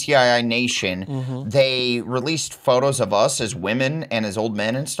might have been TII Nation. Mm-hmm. They released photos of us as women and as old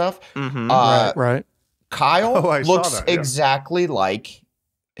men and stuff. Mm-hmm. Right. Kyle looks exactly like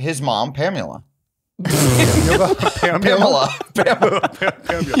his mom, Pamela. Pamela.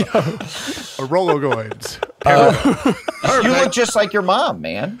 Rologoids. You look just like your mom,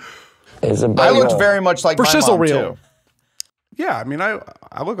 man. I looked very much like my mom, too. Yeah, I mean, I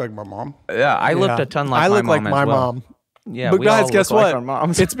look like my mom. Yeah, I looked a ton like my mom. I look like my well. mom. Yeah, but guys, guess what?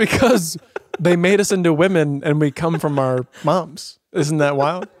 Like it's because they made us into women, and we come from our moms. Isn't that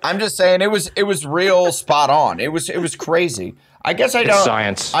wild? I'm just saying, it was real spot on. It was crazy. I guess I know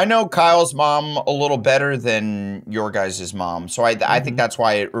science. I know Kyle's mom a little better than your guys' mom, so I think that's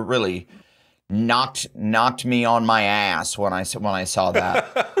why it really knocked me on my ass when I saw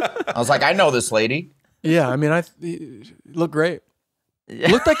that. I was like, I know this lady. Yeah, I mean, look great.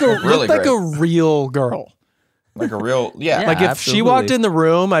 Looked like a real girl. Like a real, yeah. Like if she walked in the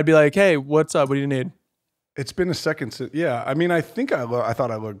room, I'd be like, "Hey, what's up? What do you need?" It's been a second since. Yeah, I mean, I think I thought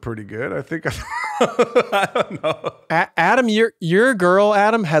I looked pretty good. I think I don't know. Adam, your girl,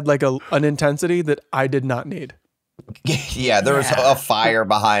 Adam, had like an intensity that I did not need. Yeah, there was a fire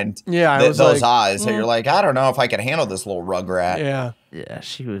behind those eyes. So you're like, I don't know if I can handle this little rugrat. Yeah. Yeah,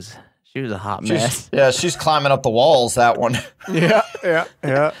 she was a hot mess. She's climbing up the walls, that one. Yeah.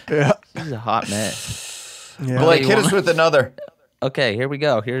 She's a hot mess. Yeah. Blake, hit us with another. Okay, here we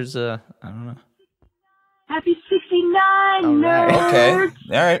go. Here's I don't know. Happy 69, nerds. Okay. All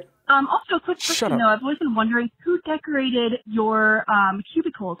right. Also, a quick question, though. I've always been wondering who decorated your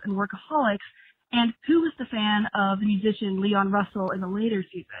cubicles in Workaholics, and who was the fan of the musician Leon Russell in the later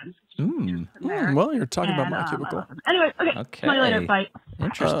seasons? Well, you're talking about my cubicle. Anyway, okay. Money later, fight.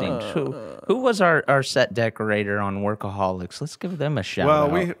 Interesting. Who was our set decorator on Workaholics? Let's give them a shout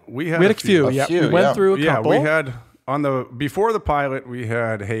out. Well, we had a few. We went through a couple. Yeah, we had before the pilot, we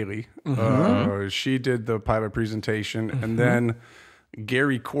had Haley. She did the pilot presentation, and then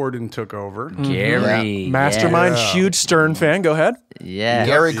Gary Corden took over. Gary, mastermind, huge Stern fan. Go ahead. Yeah,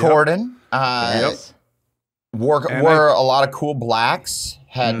 Gary Corden. Wore a lot of cool blacks.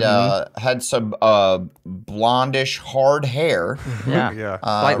 Had some blondish hard hair. Yeah.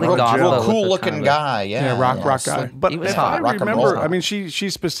 Slightly real cool looking guy. Yeah, rock guy. But he was if hot. I remember, I mean, she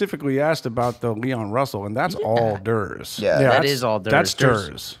specifically asked about the Leon Russell, and that's all Durs. Yeah, that is all Durs. That's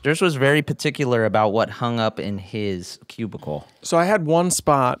Durs. Durs was very particular about what hung up in his cubicle. So I had one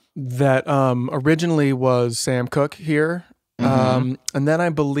spot that originally was Sam Cooke here, and then I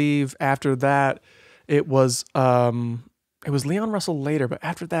believe after that it was Leon Russell later, but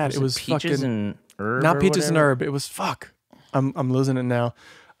after that it was Peaches fucking and Herb, not or Peaches and whatever? Herb. It was fuck. I'm losing it now.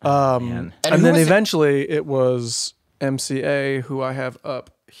 Man. And then eventually it was MCA, who I have up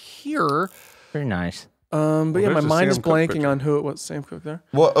here. Very nice. But yeah, my mind is blanking on who it was. Sam Cooke there.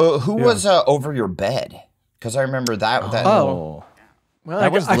 Well, who was over your bed? Because I remember that. Well, I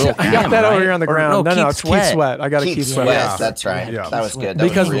got that over here on the ground. No, it's Keith Sweat. I got Keith Sweat. Yes, that's right. Yeah. That was good.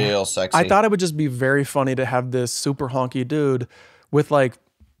 That was real sexy. I thought it would just be very funny to have this super honky dude with like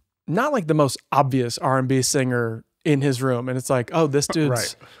not like the most obvious R&B singer in his room, and it's like, oh, this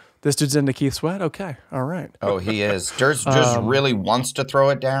dude's into Keith Sweat. Okay, all right. Oh, he is. Durs just really wants to throw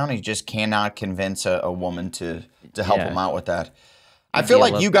it down. He just cannot convince a woman to help him out with that. I feel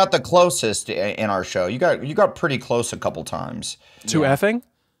like you got the closest in our show. You got pretty close a couple times. To effing?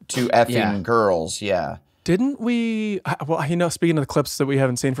 To effing girls, yeah. Didn't we? Well, speaking of the clips that we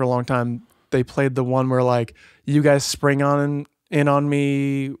haven't seen for a long time, they played the one where like you guys spring in on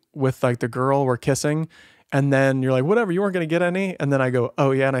me with like the girl we're kissing, and then you're like, whatever, you weren't gonna get any, and then I go,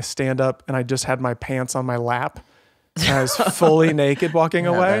 oh yeah, and I stand up and I just had my pants on my lap. I was fully naked walking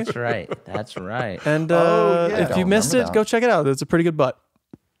away. That's right. That's right. And if you missed it, go check it out. It's a pretty good butt.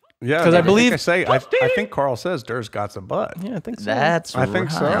 Yeah, because I believe I think Carl says Durs got some butt. Yeah, I think so. That's I think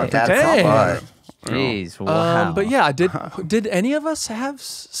so. right. Dang. Jeez, wow. But yeah, did any of us have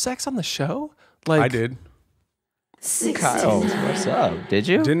sex on the show? Like I did. Kyle, what's up? Did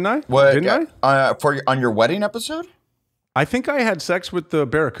you? Didn't I? What, Didn't I? On your wedding episode? I think I had sex with the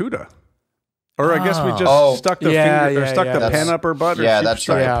Barracuda. Or I guess we just stuck the finger, or stuck the pen up her butt. Or that's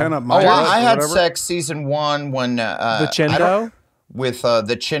right. The pen up my butt. I had sex season 1 when the Chindo. With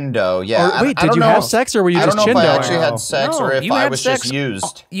the Chindo, yeah. Or, wait, did you have sex or were you just Chindo? I don't know if I actually had sex or if I was just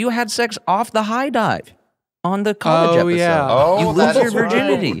used. You had sex off the high dive on the college episode. Yeah. Oh, you lose your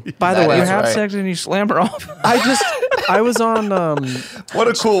virginity. Right. By the way, you have sex and you slam her off. I was on. What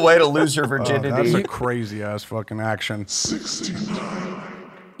a cool way to lose your virginity. That's a crazy ass fucking action. 69.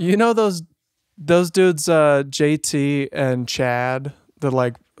 You know those dudes, JT and Chad, the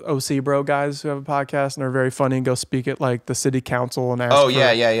like OC bro guys who have a podcast and are very funny and go speak at like the city council and ask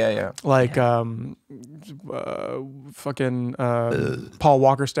like fucking Paul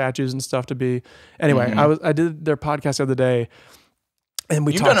Walker statues and stuff to be. Anyway, I did their podcast the other day and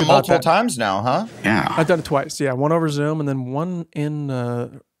we You've talked done it about multiple that. times now, huh? Yeah, I've done it twice. Yeah, one over Zoom and then one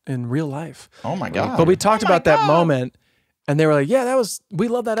in real life. Oh my god! But we talked about that moment and they were like, "Yeah, we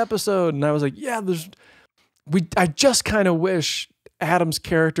love that episode," and I was like, "Yeah, I just kind of wish Adam's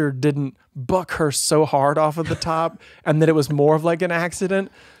character didn't buck her so hard off of the top and that it was more of like an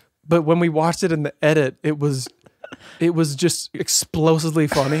accident." But when we watched it in the edit, it was just explosively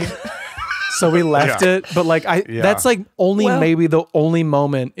funny. So we left it. But like that's like maybe the only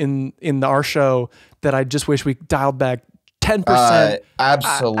moment in our show that I just wish we dialed back 10%.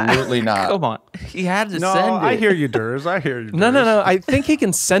 Absolutely not. Come on. He had to No, send it. I hear you, Durs. I hear you. No. I think he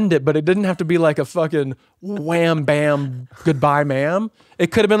can send it, but it didn't have to be like a fucking wham, bam, goodbye, ma'am.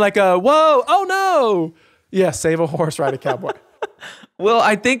 It could have been like a, whoa, oh no. Yeah, save a horse, ride a cowboy. Well,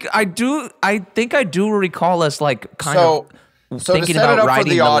 I think I do recall us like kind of So thinking to set about it up for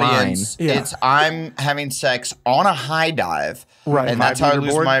writing the audience, line. it's I'm having sex on a high dive, Right. and that's how I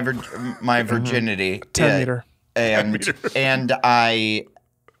lose board? my virginity. 10 meter. And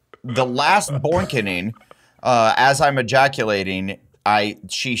the last boinking, as I'm ejaculating,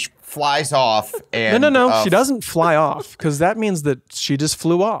 she flies off. And No. She doesn't fly off because that means that she just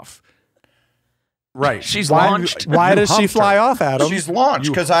flew off. Right. She's launched. Why does she fly off, Adam? She's launched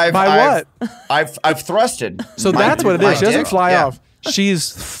because I've thrusted. So that's what it is. She doesn't fly off. She's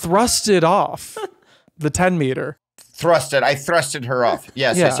thrusted off the 10 meter. Thrusted. I thrusted her off.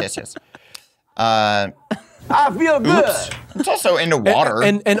 Yes. I feel good. Oops. It's also into water.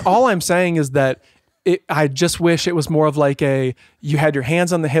 And all I'm saying is that I just wish it was more of like you had your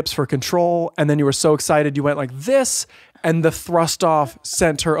hands on the hips for control, and then you were so excited you went like this, and the thrust off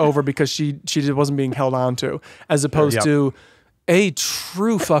sent her over because she just wasn't being held on to, as opposed to a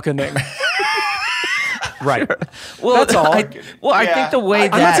true fucking name. Right. Well, that's all. I think the way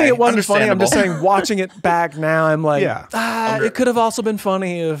I'm not saying it wasn't funny. I'm just saying watching it back now, I'm like, it could have also been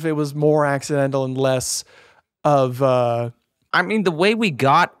funny if it was more accidental and less of. I mean, the way we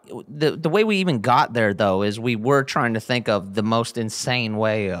even got there, though, is we were trying to think of the most insane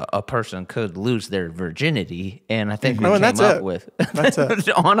way a person could lose their virginity, and I think we came up with that's it.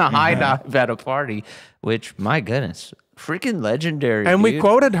 on a high dive at a party, which, my goodness, freaking legendary. And we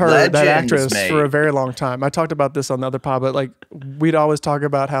quoted her, Legends, that actress, mate. for a very long time. I talked about this on the other pod, but like we'd always talk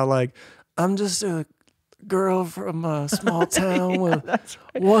about how like I'm just a girl from a small town with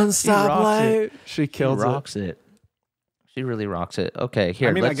one stoplight. She kills it. Rocks it. She really rocks it. Okay, here.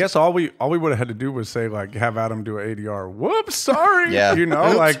 I mean, I guess all we would have had to do was say like, have Adam do an ADR. Whoops, sorry. Yeah. You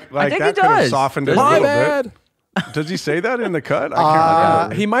know, like think that he could have does. softened it a My little bad. bit. Does he say that in the cut? I can't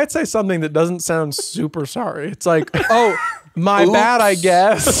remember. He might say something that doesn't sound super sorry. It's like, oh, my bad, I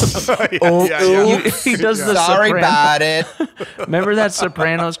guess. He does the Sorry Sopranos. about it. Remember that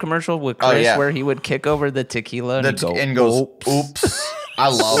Sopranos commercial with Chris where he would kick over the tequila and And goes, oops. I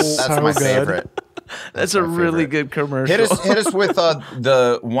love that's So my good. favorite. That's a really good commercial. Hit us with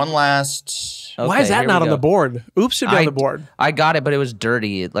the one last. Okay, why is that not on the board? Oops should be on the board. I got it, but it was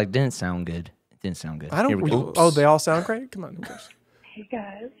dirty. It didn't sound good. I don't. Oh, they all sound great. Come on, who cares? Hey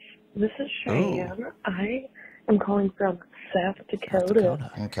guys, this is Cheyenne. I am calling from South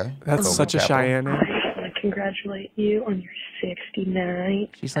Dakota. Okay, that's such a Cheyenne name. I want to congratulate you on your 69th.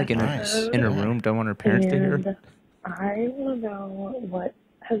 She's like in her room. Don't want her parents to hear. And I want to know what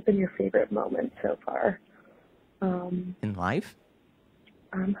has been your favorite moment so far. In life?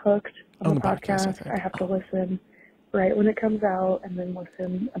 I'm hooked on the podcast. I have to listen right when it comes out and then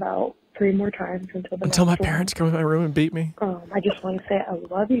listen about 3 more times until my parents come in my room and beat me. I just want to say I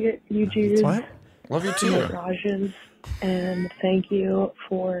love you Jews. What? Love you too. Rajas, and thank you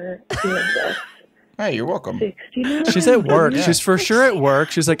for doing this. Hey, you're welcome. 69. She's at work. Yeah. She's for sure at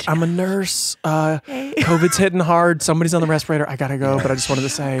work. She's like, I'm a nurse. COVID's hitting hard. Somebody's on the respirator. I gotta go, but I just wanted to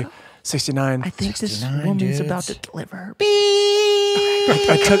say 69. I think this woman's about to deliver.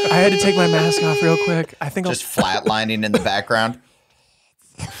 I had to take my mask off real quick. I think just flatlining in the background.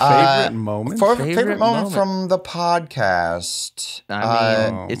 Favorite moment? Favorite moment from the podcast. I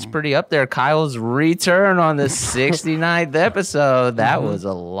mean, it's pretty up there. Kyle's return on the 69th episode. That was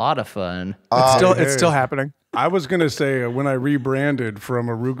a lot of fun. It's still happening. I was going to say when I rebranded from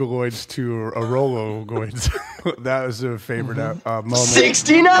Arugaloids to Arologoids, that was a favorite moment.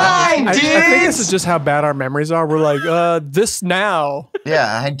 69, dude! I think this is just how bad our memories are. We're like, this now.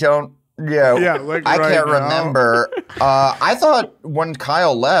 Yeah, I don't. Yeah, like I can't remember. I thought when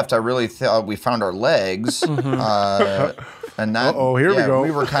Kyle left, I really thought we found our legs. And that, here we go.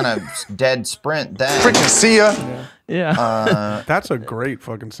 We were kind of dead sprint then. Freaking see ya. Yeah. That's a great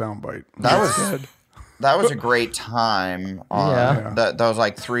fucking soundbite. That was a great time. That was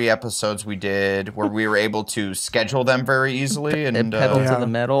like 3 episodes we did where we were able to schedule them very easily and pedal to the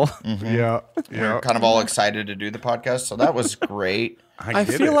metal. Yeah. We were kind of all excited to do the podcast, so that was great. I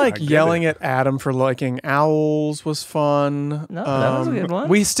feel like yelling at Adam for liking owls was fun. No, that was a good one.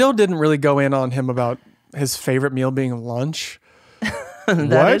 We still didn't really go in on him about his favorite meal being lunch.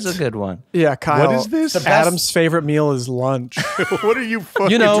 That is a good one. Yeah, Kyle. What is this? Adam's favorite meal is lunch. What are you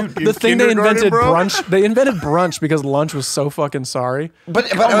fucking the thing they invented brunch. They invented brunch because lunch was so fucking sorry. But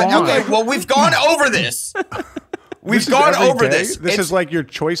okay, well, we've gone over this. We've gone over this. This is like your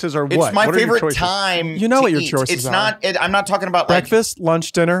choices are what? It's my favorite time. You know what your eat. choices are. I'm not talking about breakfast,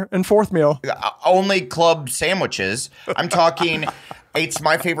 lunch, dinner, and 4th meal. Only club sandwiches. I'm talking. It's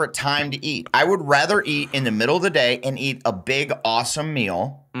my favorite time to eat. I would rather eat in the middle of the day and eat a big, awesome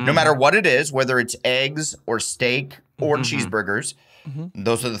meal, no matter what it is, whether it's eggs or steak or cheeseburgers.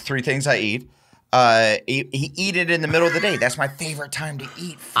 Those are the 3 things I eat. Eat it in the middle of the day. That's my favorite time to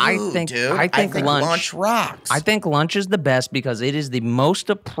eat food, dude. I think lunch rocks. I think lunch is the best because it is the most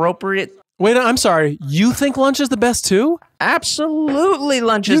appropriate. Wait, I'm sorry. You think lunch is the best too? Absolutely,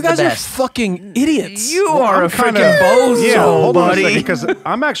 lunch is the best. You guys are fucking idiots. You are a freaking bozo, hold on buddy. a second, because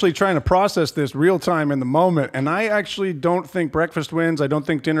I'm actually trying to process this real time in the moment, and I actually don't think breakfast wins. I don't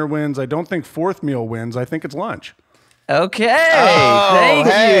think dinner wins. I don't think 4th meal wins. I think it's lunch. Okay, thank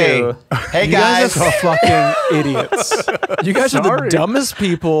you. Hey, you guys. are fucking idiots. You guys are the dumbest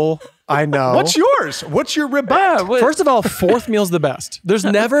people I know. What's yours? What's your rebut? First of all, 4th meal's the best. There's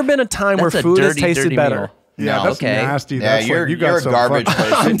never been a time where food has tasted better. Meal. Yeah, that's nasty. Yeah, you're a garbage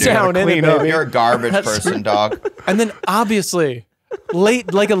person. I'm down in it, baby. You're a garbage person, dog. And then obviously, a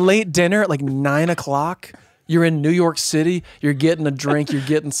late dinner at like 9 o'clock. You're in New York City. You're getting a drink. You're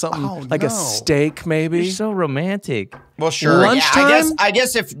getting something a steak, maybe. You're so romantic. Well, sure. Lunchtime? Yeah, I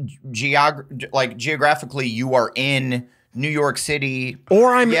guess if geographically you are in New York City,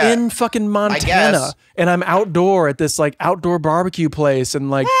 or I'm in fucking Montana and I'm outdoor at this like outdoor barbecue place,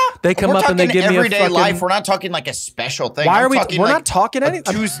 and like they come up and they give me a everyday life. We're not talking like a special thing. Why are we? We're not talking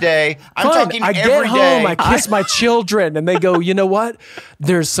anything. Tuesday. I'm talking I every get home. I kiss my children, and they go, you know what?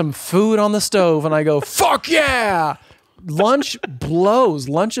 There's some food on the stove, and I go, fuck yeah! Lunch blows.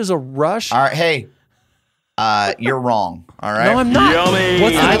 Lunch is a rush. All right, hey. You're wrong. All right. No, I'm not. Yummy.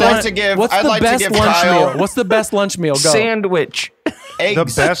 What's the best lunch meal? What's the best lunch meal? Go. Sandwich. Eggs.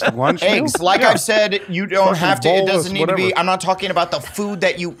 The best lunch meal? Eggs. Like I've said, you don't have to. It doesn't need to be. I'm not talking about the food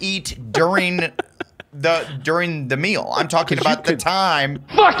that you eat during the meal. I'm talking about the time.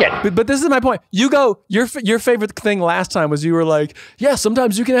 Fuck it. But this is my point. You go. Your favorite thing last time was you were like, yeah,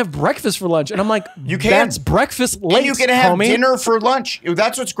 sometimes you can have breakfast for lunch, and I'm like, you can. That's breakfast late. And you can have dinner for lunch.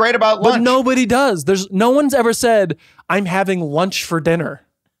 That's what's great about lunch. But nobody does. No one's ever said I'm having lunch for dinner.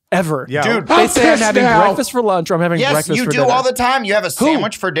 Ever. Yeah. Dude, they say I'm having breakfast for lunch or I'm having breakfast for dinner. Yes, you do all the time. You have a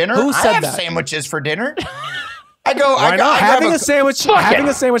sandwich for dinner. Who said I have that? Sandwiches for dinner. having a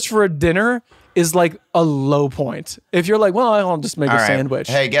sandwich for a dinner is like a low point. If you're like, well, I'll just make a sandwich.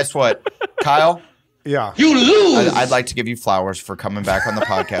 Hey, guess what, Kyle? Yeah. You lose. I'd like to give you flowers for coming back on the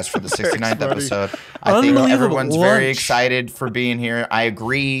podcast for the 69th episode. I think everyone's very excited for being here. I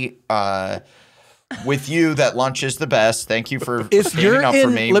agree with you that lunch is the best. Thank you for standing up for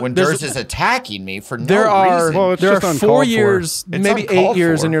me when Durs is attacking me for no reason. Well, there are 4 years, maybe 8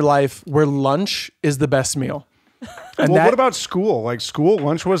 years in your life where lunch is the best meal. And what about school? Like school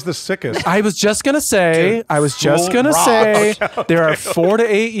lunch was the sickest. I was just gonna say. There are 4 to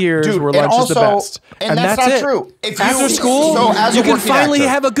 8 years where lunch is the best, and that's not true. After school, you can finally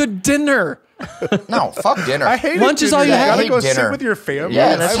have a good dinner. No, fuck dinner. I hate lunch is all you have. You gotta go sit with your family.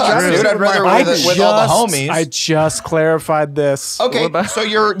 Yeah, that's true. Dude, I'd rather with all the homies. I just clarified this. Okay, so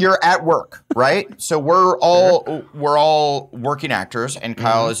you're at work, right? So we're all working actors, and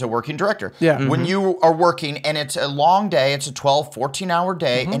Kyle is a working director. Yeah. When you are working, and it's a long day, it's a 12, 14-hour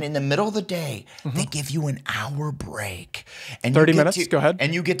day, and in the middle of the day, they give you an hour break. And 30 minutes, go ahead.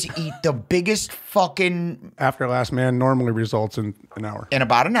 And you get to eat the biggest fucking... After Last Man normally results in an hour. In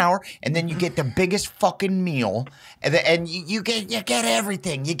about an hour, and then you get the biggest fucking meal, and you get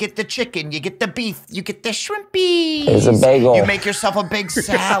everything. You get the chicken, you get the beef, you get the shrimpies. There's a bagel. You make yourself a big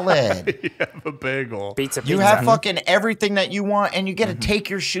salad. You have a bagel. Pizza. You have fucking everything that you want, and you get to take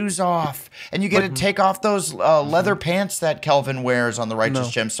your shoes off, and you get to take off those leather pants that Kelvin wears on the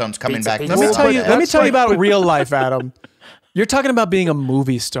Righteous Gemstones coming back. Let me tell you about real life, Adam. You're talking about being a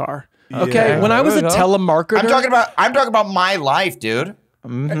movie star. Okay, when I was a telemarketer, I'm talking about my life, dude. But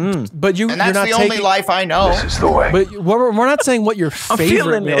and that's the only life I know. This is the way. But we're not saying what your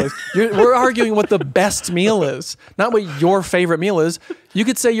favorite meal is. We're arguing what the best meal is, not what your favorite meal is. You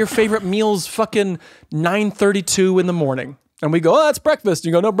could say your favorite meal's fucking 9:32 in the morning, and we go, oh, that's breakfast.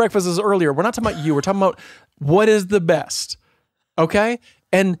 You go, no, breakfast is earlier. We're not talking about you. We're talking about what is the best. Okay,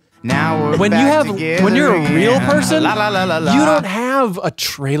 and now when you're a real person, you don't have a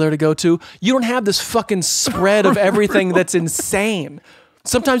trailer to go to. You don't have this fucking spread of everything that's insane.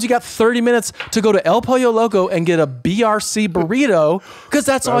 Sometimes you got 30 minutes to go to El Pollo Loco and get a BRC burrito because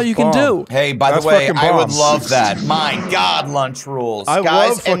that's all you can do. Hey, by the way, I would love that. My God, lunch rules. I guys,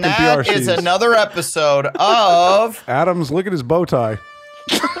 love fucking and that BRCs. is another episode of Adams, look at his bow tie.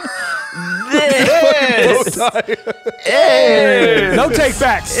 This is no take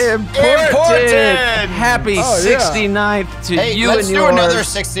backs. Important. Happy 69th to hey, you let's and do yours. another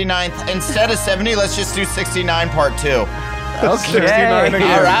 69th. Instead of 70, let's just do 69 part 2. Okay.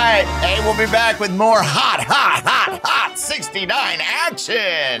 All right. Hey, we'll be back with more hot 69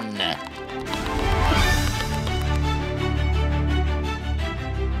 action.